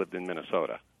up when I lived in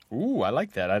Minnesota. Ooh, I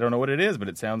like that. I don't know what it is, but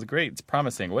it sounds great. It's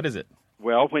promising. What is it?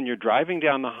 Well, when you're driving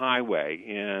down the highway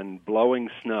in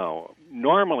blowing snow,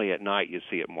 normally at night you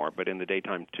see it more, but in the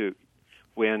daytime too,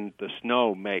 when the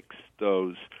snow makes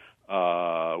those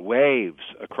waves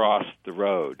across the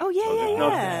road. Oh, yeah, So yeah, there's no-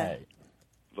 yeah.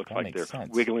 Looks That like makes they're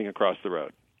sense. wiggling across the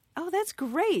road. Oh, that's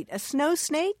great. A snow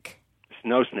snake?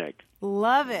 Snow snake.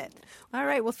 Love it. All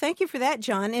right. Well, thank you for that,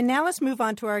 John. And now let's move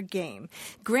on to our game.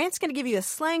 Grant's going to give you a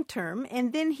slang term,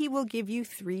 and then he will give you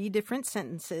 3 different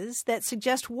sentences that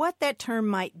suggest what that term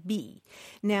might be.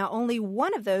 Now, only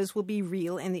one of those will be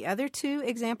real, and the other 2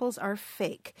 examples are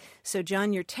fake. So,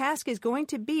 John, your task is going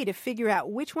to be to figure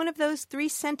out which one of those 3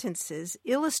 sentences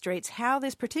illustrates how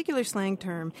this particular slang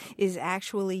term is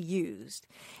actually used.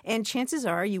 And chances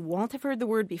are you won't have heard the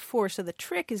word before, so the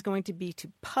trick is going to be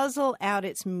to puzzle out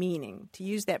its meaning, to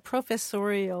use that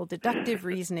professorial deductive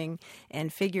reasoning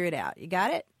and figure it out. You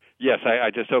got it? Yes, I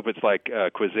just hope it's like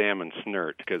Quizam and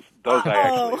Snert, because those I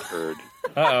actually heard.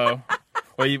 Uh-oh.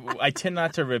 Well, I tend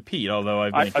not to repeat, although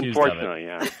I've been accused of it. Unfortunately,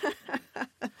 yeah.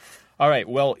 All right.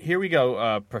 Well, here we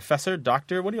go. Professor,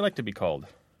 doctor, what do you like to be called?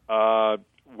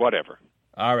 Whatever.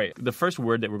 All right. The first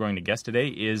word that we're going to guess today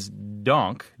is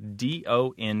donk,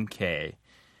 D-O-N-K.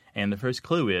 And the first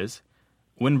clue is,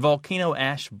 when volcano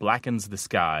ash blackens the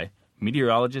sky,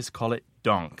 meteorologists call it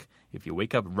donk. If you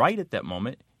wake up right at that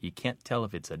moment, you can't tell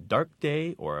if it's a dark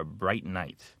day or a bright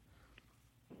night.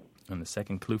 And the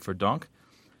second clue for donk,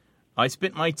 I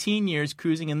spent my teen years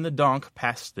cruising in the donk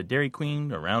past the Dairy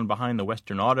Queen, around behind the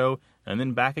Western Auto, and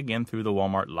then back again through the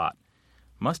Walmart lot.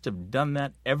 Must have done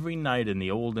that every night in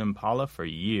the old Impala for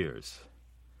years.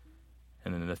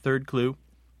 And then the third clue,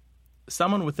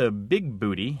 someone with a big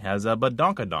booty has a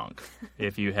badonkadonk.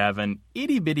 If you have an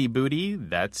itty-bitty booty,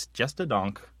 that's just a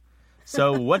donk.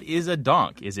 So what is a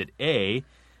donk? Is it A,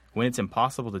 when it's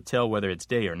impossible to tell whether it's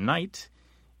day or night?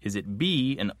 Is it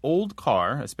B, an old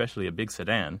car, especially a big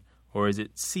sedan? Or is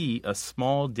it C, a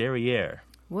small derriere?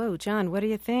 Whoa, John, what do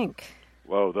you think?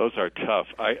 Whoa, those are tough.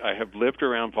 I have lived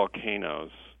around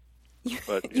volcanoes.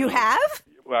 But, you have?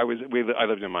 Well, I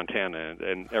lived in Montana,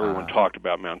 and everyone talked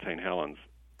about Mount St. Helens,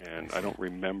 and I don't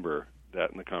remember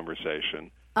that in the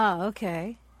conversation. Oh,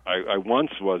 okay. I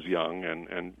once was young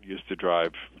and used to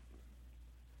drive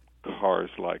cars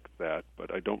like that,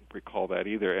 but I don't recall that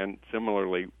either. And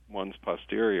similarly, one's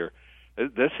posterior.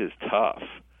 This is tough.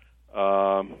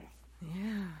 I'll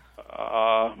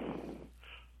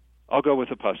go with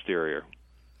the posterior.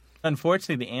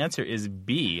 Unfortunately, the answer is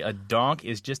B. A donk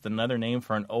is just another name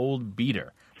for an old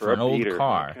beater, for an beater. old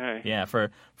car. Okay. Yeah, for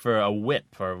a whip,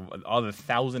 for all the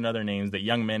 1,000 other names that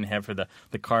young men have for the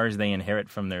cars they inherit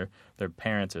from their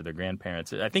parents or their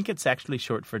grandparents. I think it's actually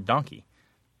short for donkey.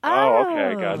 Oh,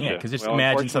 okay, gotcha. Yeah, because just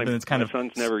imagine something that's kind my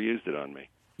son's never used it on me.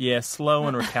 Yeah, slow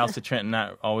and recalcitrant and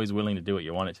not always willing to do what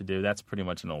you want it to do. That's pretty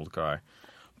much an old car.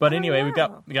 But anyway, we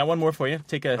got one more for you.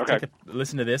 Take a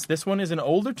listen to this. This one is an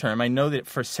older term. I know that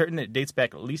for certain it dates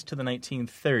back at least to the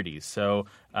 1930s. So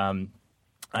I'm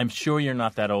sure you're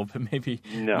not that old, but maybe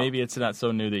it's not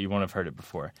so new that you won't have heard it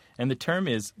before. And the term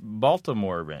is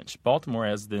Baltimore wrench. Baltimore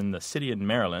as in the city in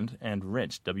Maryland, and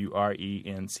wrench,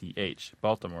 W-R-E-N-C-H,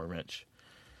 Baltimore wrench.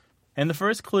 And the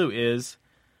first clue is,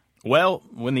 well,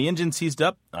 when the engine seized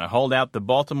up, I hauled out the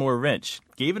Baltimore wrench,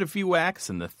 gave it a few whacks,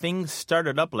 and the thing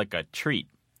started up like a treat.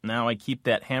 Now I keep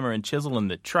that hammer and chisel in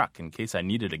the truck in case I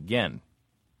need it again.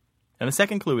 And the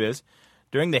second clue is,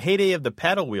 during the heyday of the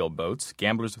paddle wheel boats,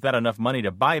 gamblers without enough money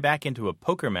to buy back into a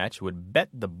poker match would bet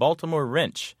the Baltimore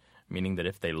wrench, meaning that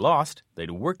if they lost, they'd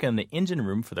work in the engine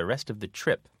room for the rest of the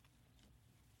trip.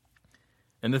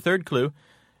 And the third clue,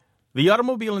 the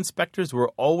automobile inspectors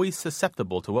were always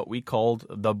susceptible to what we called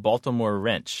the Baltimore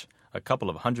wrench. A couple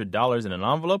of $100 in an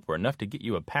envelope were enough to get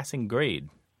you a passing grade.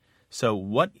 So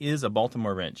what is a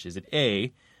Baltimore wrench? Is it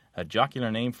A, a jocular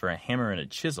name for a hammer and a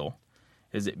chisel?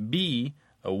 Is it B,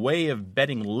 a way of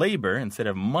betting labor instead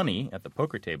of money at the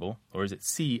poker table? Or is it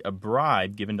C, a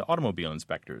bribe given to automobile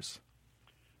inspectors?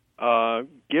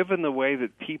 Given the way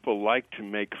that people like to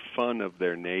make fun of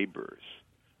their neighbors,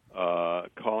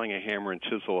 calling a hammer and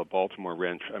chisel a Baltimore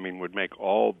wrench, would make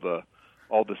all the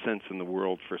sense in the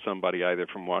world for somebody either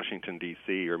from Washington,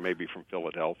 D.C. or maybe from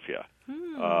Philadelphia.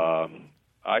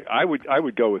 I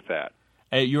would go with that.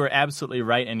 You are absolutely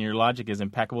right, and your logic is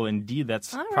impeccable. Indeed,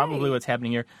 that's probably what's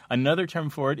happening here. Another term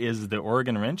for it is the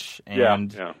Oregon wrench, or the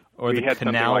canal wrench. We had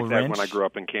something like that when I grew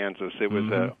up in Kansas. It was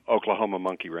the Oklahoma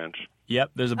monkey wrench.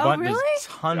 Yep, there's a bunch. Really? There's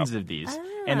tons of these,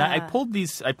 and I pulled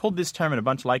this term and a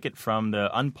bunch like it from the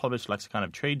Unpublished Lexicon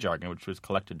of Trade Jargon, which was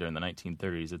collected during the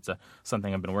 1930s. It's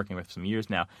something I've been working with for some years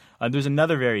now. There's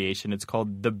another variation. It's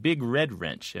called the Big Red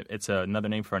Wrench. It's another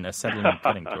name for an acetylene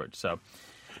cutting torch.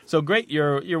 So great,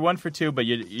 you're 1 for 2, but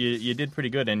you did pretty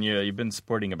good, and you've been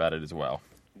sporting about it as well.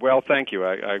 Well, thank you.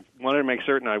 I wanted to make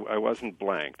certain I wasn't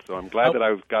blanked, so I'm glad that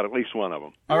I got at least one of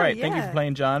them. All right, thank you for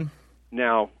playing, John.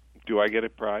 Now, do I get a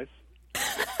prize?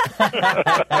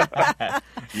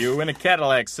 You win a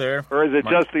Cadillac, sir. Or is it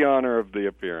just the honor of the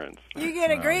appearance? You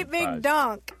get a great big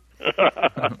donk.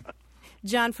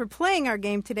 John, for playing our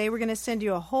game today, we're going to send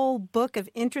you a whole book of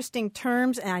interesting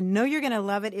terms, and I know you're going to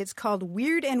love it. It's called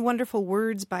Weird and Wonderful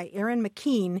Words by Aaron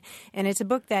McKean, and it's a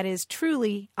book that is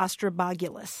truly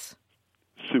ostrobogulous.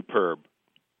 Superb.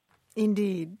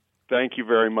 Indeed. Thank you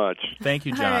very much. Thank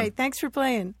you, John. All right, thanks for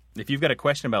playing. If you've got a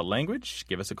question about language,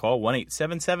 give us a call,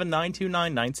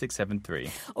 1-877-929-9673.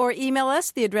 Or email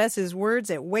us. The address is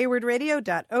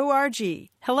words@waywardradio.org.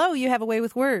 Hello, you have a way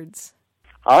with words.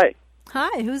 Hi.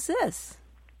 Hi, who's this?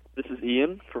 This is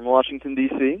Ian from Washington,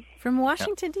 D.C. From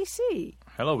Washington, D.C.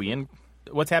 Hello, Ian.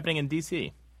 What's happening in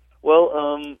D.C.? Well,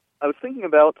 I was thinking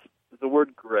about the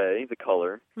word gray, the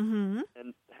color, and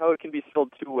how it can be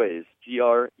spelled two ways,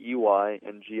 G-R-E-Y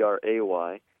and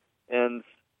G-R-A-Y. And,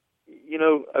 you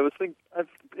know, I've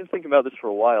been thinking about this for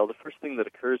a while. The first thing that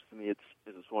occurs to me is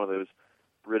one of those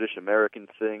British-American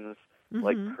things,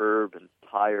 like curb and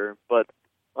tire. But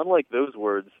unlike those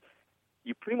words,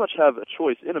 you pretty much have a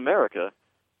choice in America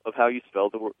of how you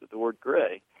spell the word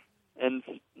gray. And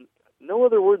no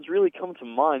other words really come to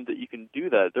mind that you can do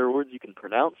that. There are words you can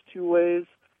pronounce two ways,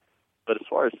 But as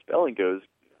far as spelling goes,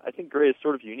 I think gray is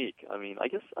sort of unique. I mean, I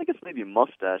guess maybe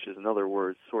mustache is another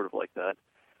word sort of like that.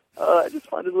 I just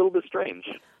find it a little bit strange.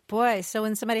 Boy, so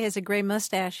when somebody has a gray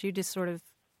mustache, you just sort of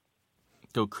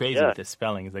go crazy with the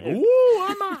spelling. It's like, ooh,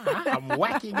 I'm a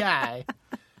wacky guy.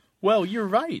 Well, you're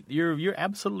right. You're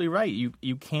absolutely right.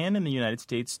 You can in the United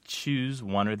States choose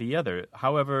one or the other.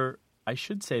 However, I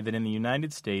should say that in the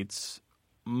United States,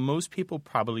 most people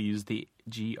probably use the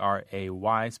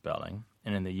G-R-A-Y spelling.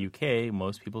 And in the UK,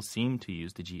 most people seem to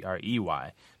use the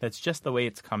G-R-E-Y. That's just the way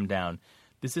it's come down.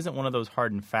 This isn't one of those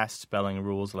hard and fast spelling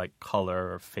rules like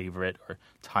color or favorite or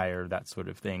tire, that sort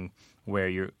of thing, where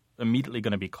you're immediately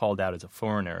going to be called out as a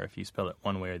foreigner if you spell it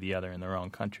one way or the other in the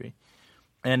wrong country.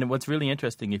 And what's really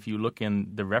interesting, if you look in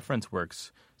the reference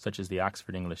works, such as the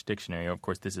Oxford English Dictionary, of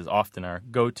course this is often our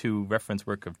go-to reference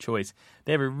work of choice,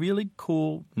 they have a really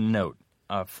cool note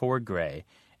for gray.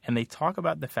 And they talk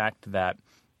about the fact that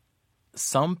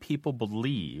some people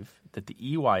believe that the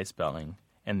EY spelling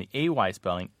and the AY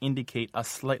spelling indicate a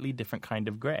slightly different kind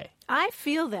of gray. I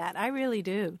feel that. I really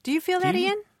do. Do you feel that,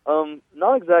 Ian?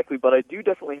 Not exactly, but I do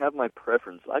definitely have my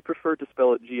preference. I prefer to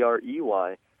spell it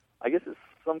G-R-E-Y. I guess it's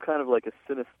some kind of like a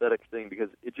synesthetic thing because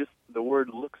the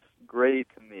word looks gray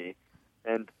to me.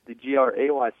 And the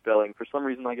G-R-A-Y spelling, for some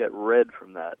reason I get red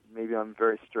from that. Maybe I'm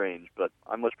very strange, but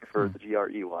I much prefer the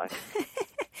G-R-E-Y.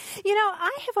 You know,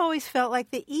 I have always felt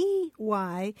like the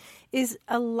EY is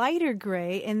a lighter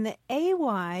gray and the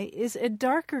AY is a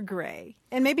darker gray.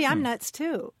 And maybe I'm nuts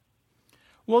too.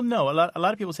 Well, no, a lot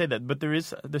of people say that, but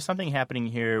there's something happening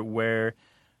here where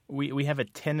we have a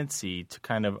tendency to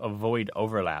kind of avoid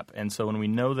overlap. And so when we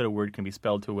know that a word can be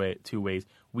spelled two ways,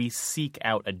 we seek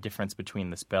out a difference between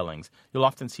the spellings. You'll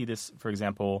often see this, for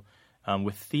example,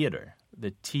 with theater,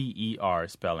 the T-E-R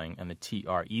spelling and the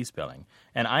T-R-E spelling.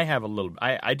 And I have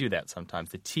I do that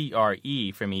sometimes. The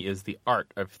T-R-E for me is the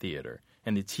art of theater,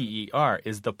 and the T-E-R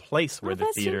is the place where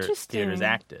the theater is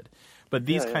acted. But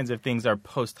these kinds of things are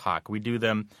post hoc. We do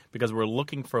them because we're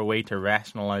looking for a way to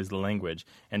rationalize the language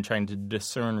and trying to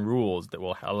discern rules that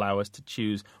will allow us to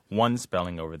choose one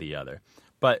spelling over the other.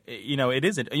 But, it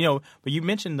isn't. But you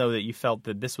mentioned, though, that you felt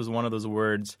that this was one of those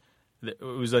words that it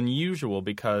was unusual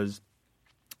because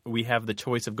we have the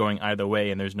choice of going either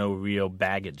way and there's no real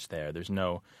baggage there. There's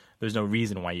no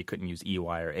reason why you couldn't use EY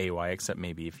or AY except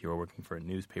maybe if you were working for a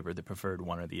newspaper that preferred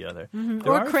one or the other. Mm-hmm.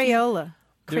 Or Crayola.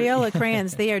 Crayola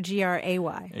crayons, they are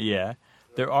G-R-A-Y. Yeah.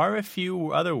 There are a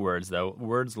few other words, though.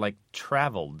 Words like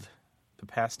traveled, the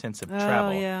past tense of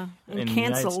travel. Oh, yeah. And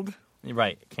canceled.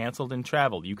 Right. Canceled and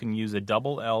traveled. You can use a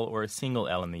double L or a single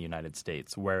L in the United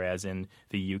States, whereas in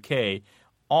the UK,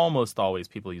 almost always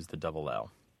people use the double L.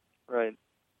 Right.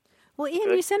 Well,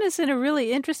 Ian, you sent us in a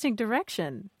really interesting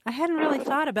direction. I hadn't really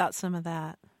thought about some of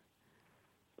that.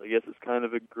 I guess it's kind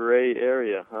of a gray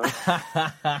area, huh?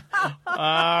 Oh,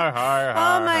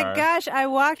 my gosh. I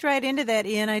walked right into that,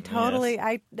 Ian. I totally,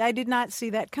 I did not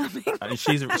see that coming.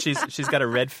 She's got a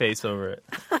red face over it.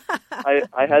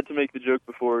 I had to make the joke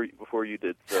before you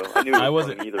did, so I knew it was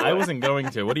coming either way. I wasn't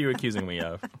going to. What are you accusing me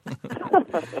of?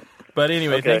 But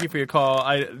anyway, Thank you for your call.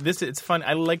 It's fun.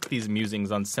 I like these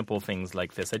musings on simple things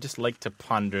like this. I just like to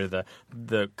ponder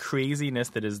the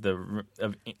craziness that is the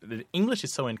English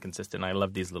is so inconsistent. I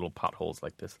love these little potholes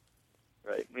like this.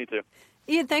 Right, me too.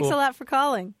 Ian, thanks a lot for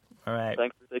calling. All right.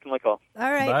 Thanks for taking my call. All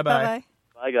right. Bye-bye.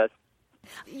 Bye, guys.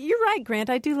 You're right, Grant.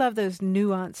 I do love those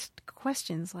nuanced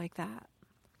questions like that.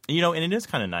 And it is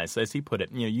kind of nice. As he put it,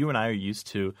 you and I are used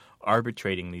to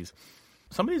arbitrating these.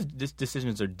 Some of these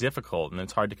decisions are difficult, and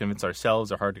it's hard to convince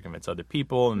ourselves or hard to convince other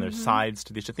people, and there's sides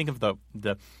to this. You think of the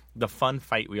fun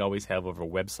fight we always have over a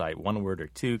website, one word or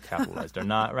two, capitalized or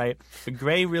not, right? But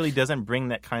gray really doesn't bring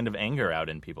that kind of anger out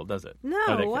in people, does it?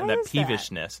 No, or that is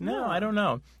peevishness. That? No, I don't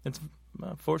know. It's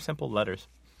 4 simple letters.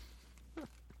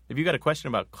 If you got a question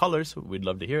about colors, we'd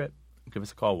love to hear it. Give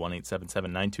us a call,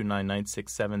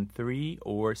 1-877-929-9673,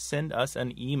 or send us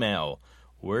an email,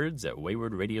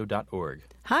 words@waywardradio.org.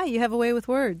 Hi, you have a way with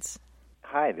words.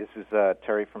 Hi, this is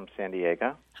Terry from San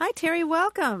Diego. Hi, Terry.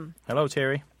 Welcome. Hello,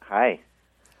 Terry. Hi.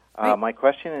 My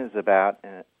question is about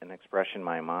an expression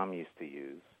my mom used to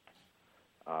use.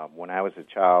 When I was a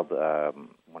child,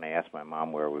 when I asked my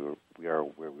mom where we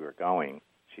were going,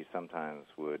 she sometimes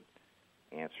would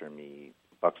answer me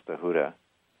Buxtehude,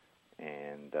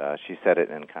 and she said it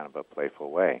in kind of a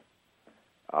playful way.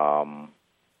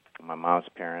 My mom's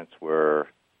parents were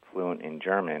fluent in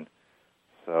German,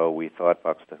 so we thought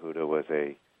Buxtehude was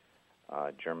a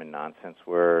German nonsense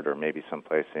word or maybe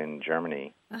someplace in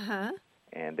Germany. Uh-huh.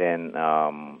 And then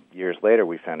years later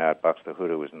we found out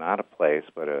Buxtehude was not a place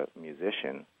but a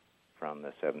musician from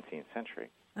the 17th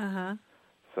century. Uh-huh.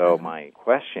 So my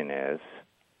question is,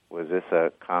 was this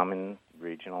a common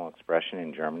regional expression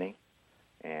in Germany?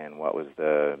 And what was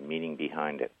the meaning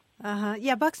behind it?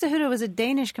 Yeah, Buxtehude was a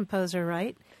Danish composer,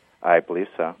 right? I believe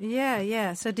so.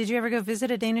 Yeah. So did you ever go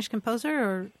visit a Danish composer,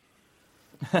 or?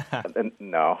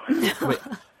 No. Wait,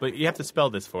 but you have to spell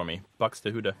this for me.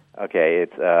 Buxtehude. Okay,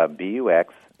 it's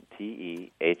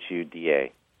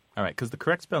Buxtehuda. All right, because the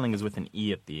correct spelling is with an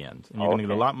E at the end. And you're going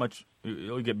to get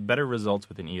you'll get better results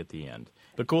with an E at the end.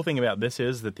 The cool thing about this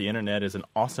is that the internet is an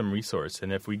awesome resource.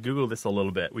 And if we Google this a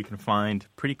little bit, we can find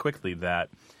pretty quickly that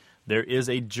there is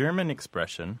a German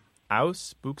expression,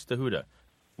 aus Buxtehude,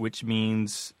 which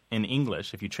means in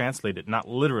English, if you translate it not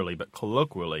literally but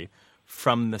colloquially,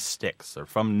 from the sticks or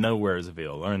from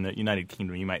Nowheresville, or in the United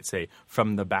Kingdom you might say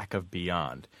from the back of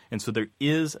beyond. And so there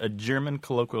is a German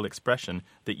colloquial expression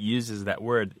that uses that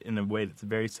word in a way that's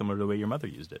very similar to the way your mother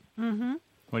used it. Mm-hmm.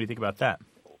 What do you think about that?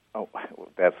 Oh,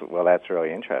 that's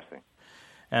really interesting.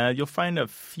 You'll find a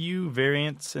few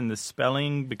variants in the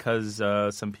spelling because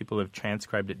some people have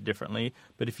transcribed it differently.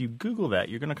 But if you Google that,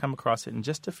 you're going to come across it in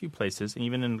just a few places, and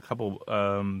even in a couple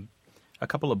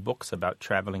of books about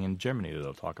traveling in Germany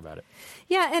that'll talk about it.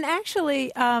 Yeah, and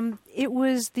actually, it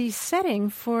was the setting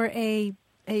for a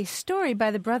story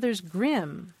by the Brothers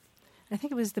Grimm. I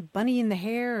think it was The Bunny and the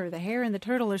Hare, or The Hare and the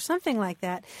Turtle, or something like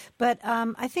that. But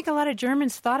I think a lot of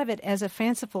Germans thought of it as a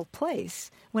fanciful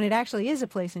place when it actually is a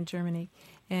place in Germany.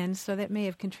 And so that may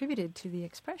have contributed to the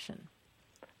expression.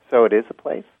 So it is a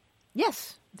place?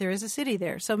 Yes, there is a city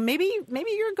there. So maybe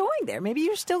you're going there. Maybe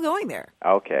you're still going there.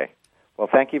 Okay. Well,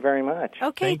 thank you very much.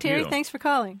 Okay, Terry, thanks for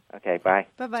calling. Okay, bye.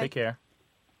 Bye-bye. Take care.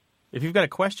 If you've got a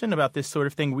question about this sort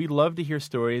of thing, we'd love to hear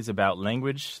stories about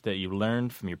language that you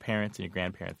learned from your parents and your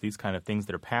grandparents, these kind of things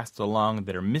that are passed along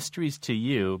that are mysteries to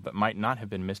you but might not have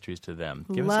been mysteries to them.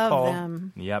 Give us a call. Love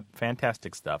them. Yep,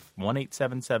 fantastic stuff.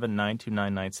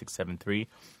 1-877-929-9673.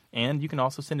 And you can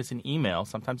also send us an email.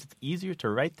 Sometimes it's easier to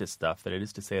write this stuff than it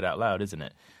is to say it out loud, isn't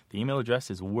it? The email address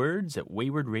is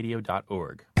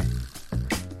words@waywardradio.org.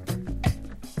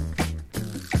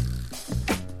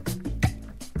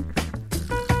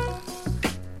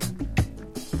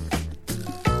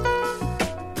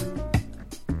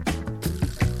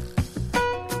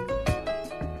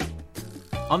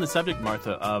 On the subject,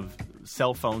 Martha, of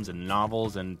cell phones and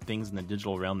novels and things in the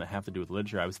digital realm that have to do with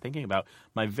literature, I was thinking about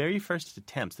my very first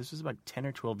attempts, this was about 10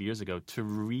 or 12 years ago, to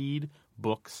read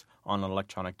books on an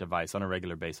electronic device on a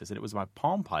regular basis. And it was my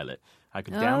Palm Pilot. I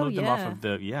could download them off of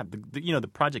the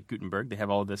Project Gutenberg. They have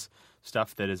all this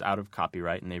stuff that is out of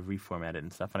copyright, and they've reformatted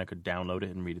and stuff, and I could download it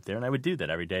and read it there. And I would do that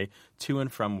every day to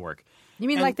and from work. You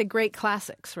mean like the great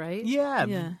classics, right?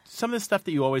 Yeah. Some of the stuff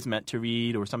that you always meant to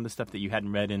read, or some of the stuff that you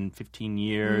hadn't read in 15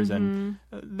 years, and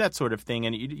that sort of thing.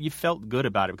 And you felt good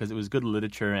about it because it was good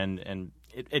literature, and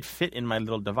it fit in my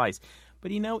little device.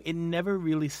 But, it never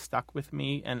really stuck with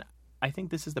me, and I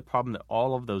think this is the problem that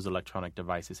all of those electronic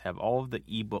devices have. All of the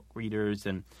e-book readers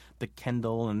and the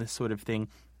Kindle and this sort of thing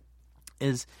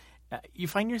is you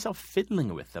find yourself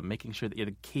fiddling with them, making sure that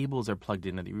the cables are plugged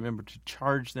in and that you remember to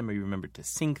charge them or you remember to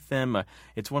sync them.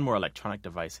 It's one more electronic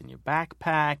device in your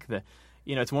backpack.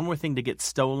 It's one more thing to get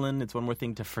stolen. It's one more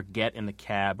thing to forget in the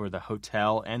cab or the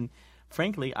hotel. And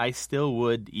frankly, I still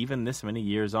would, even this many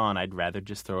years on, I'd rather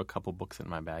just throw a couple books in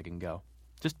my bag and go.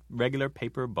 Just regular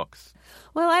paper books.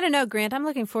 Well, I don't know, Grant. I'm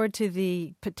looking forward to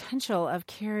the potential of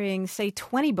carrying, say,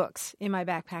 20 books in my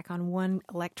backpack on one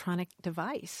electronic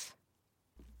device.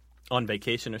 On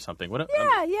vacation or something.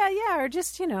 Yeah. Or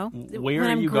just, Where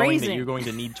are you going that you're going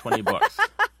to need 20 books?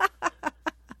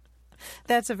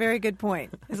 That's a very good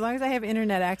point. As long as I have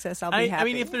internet access, I'll be happy. I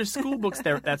mean, if there's school books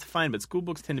there, that's fine. But school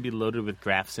books tend to be loaded with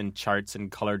graphs and charts and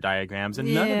color diagrams.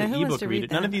 And none of the e-book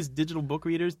readers, none of these digital book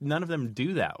readers, none of them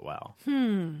do that well.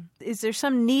 Is there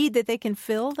some need that they can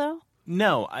fill, though?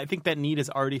 No. I think that need is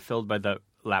already filled by the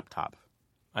laptop.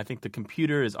 I think the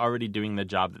computer is already doing the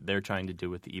job that they're trying to do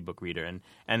with the e-book reader.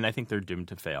 And I think they're doomed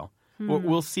to fail.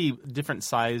 We'll see different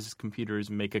size computers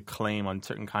make a claim on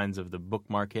certain kinds of the book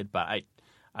market, but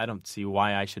I don't see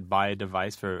why I should buy a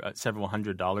device for several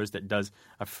 $100s that does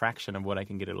a fraction of what I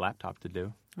can get a laptop to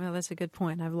do. Well, that's a good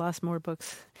point. I've lost more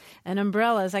books. And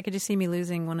umbrellas, I could just see me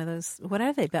losing one of those. What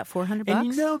are they, about $400?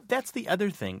 And that's the other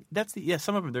thing.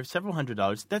 Some of them, they're several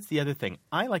 $100s. That's the other thing.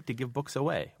 I like to give books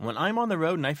away. When I'm on the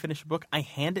road and I finish a book, I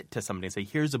hand it to somebody and say,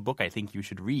 here's a book I think you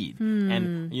should read.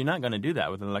 And you're not going to do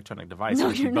that with an electronic device.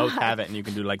 No, you you're both not. have it and you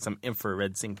can do like some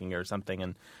infrared syncing or something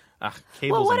and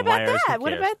cables well, what and about wires. that?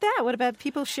 What about that? What about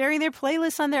people sharing their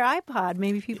playlists on their iPod?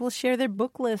 Maybe people share their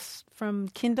book lists from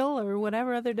Kindle or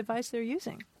whatever other device they're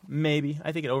using. Maybe.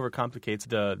 I think it overcomplicates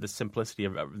the simplicity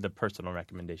of the personal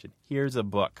recommendation. Here's a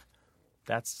book.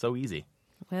 That's so easy.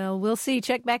 Well, we'll see.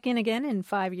 Check back in again in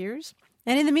 5 years.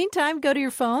 And in the meantime, go to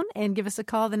your phone and give us a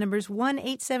call. The number's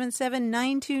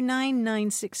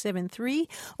 1-877-929-9673.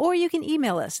 Or you can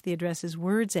email us. The address is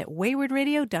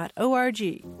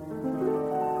words@waywardradio.org.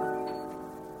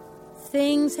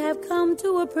 Things have come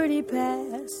to a pretty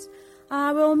pass.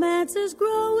 Our romance is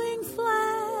growing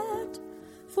flat.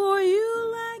 For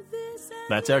you like this.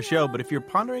 That's our show, but if you're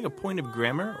pondering a point of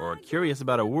grammar or curious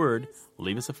about a word,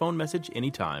 leave us a phone message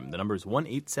anytime. The number is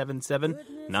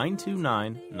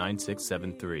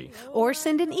 1-877-929-9673. Or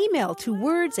send an email to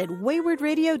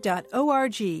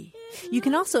words@waywardradio.org. You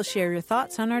can also share your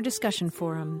thoughts on our discussion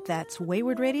forum. That's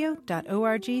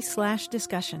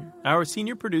waywardradio.org/discussion. Our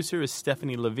senior producer is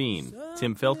Stephanie Levine.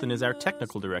 Tim Felton is our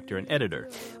technical director and editor.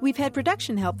 We've had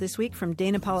production help this week from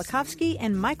Dana Polikovsky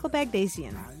and Michael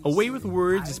Bagdasian. Away with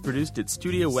Words is produced at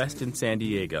Studio West in San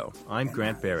Diego. I'm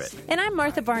Grant Barrett. And I'm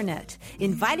Martha Barnett,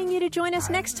 inviting you to join us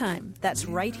next time. That's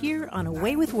right here on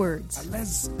Away with Words.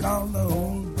 Let's call the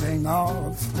whole thing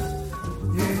off.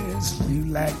 Yes, you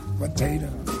like potato,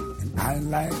 and I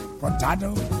like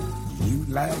potato. You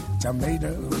like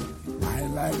tomato, I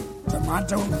like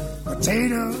tomato.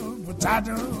 Potato,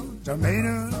 potato,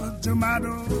 tomato,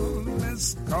 tomato.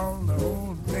 Let's call the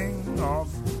whole thing off.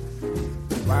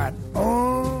 But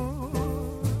oh,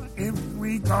 if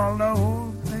we call the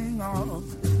whole thing off,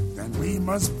 then we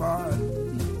must part.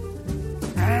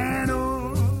 And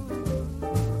oh,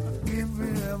 if we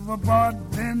ever part,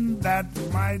 then that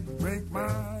might break my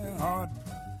heart.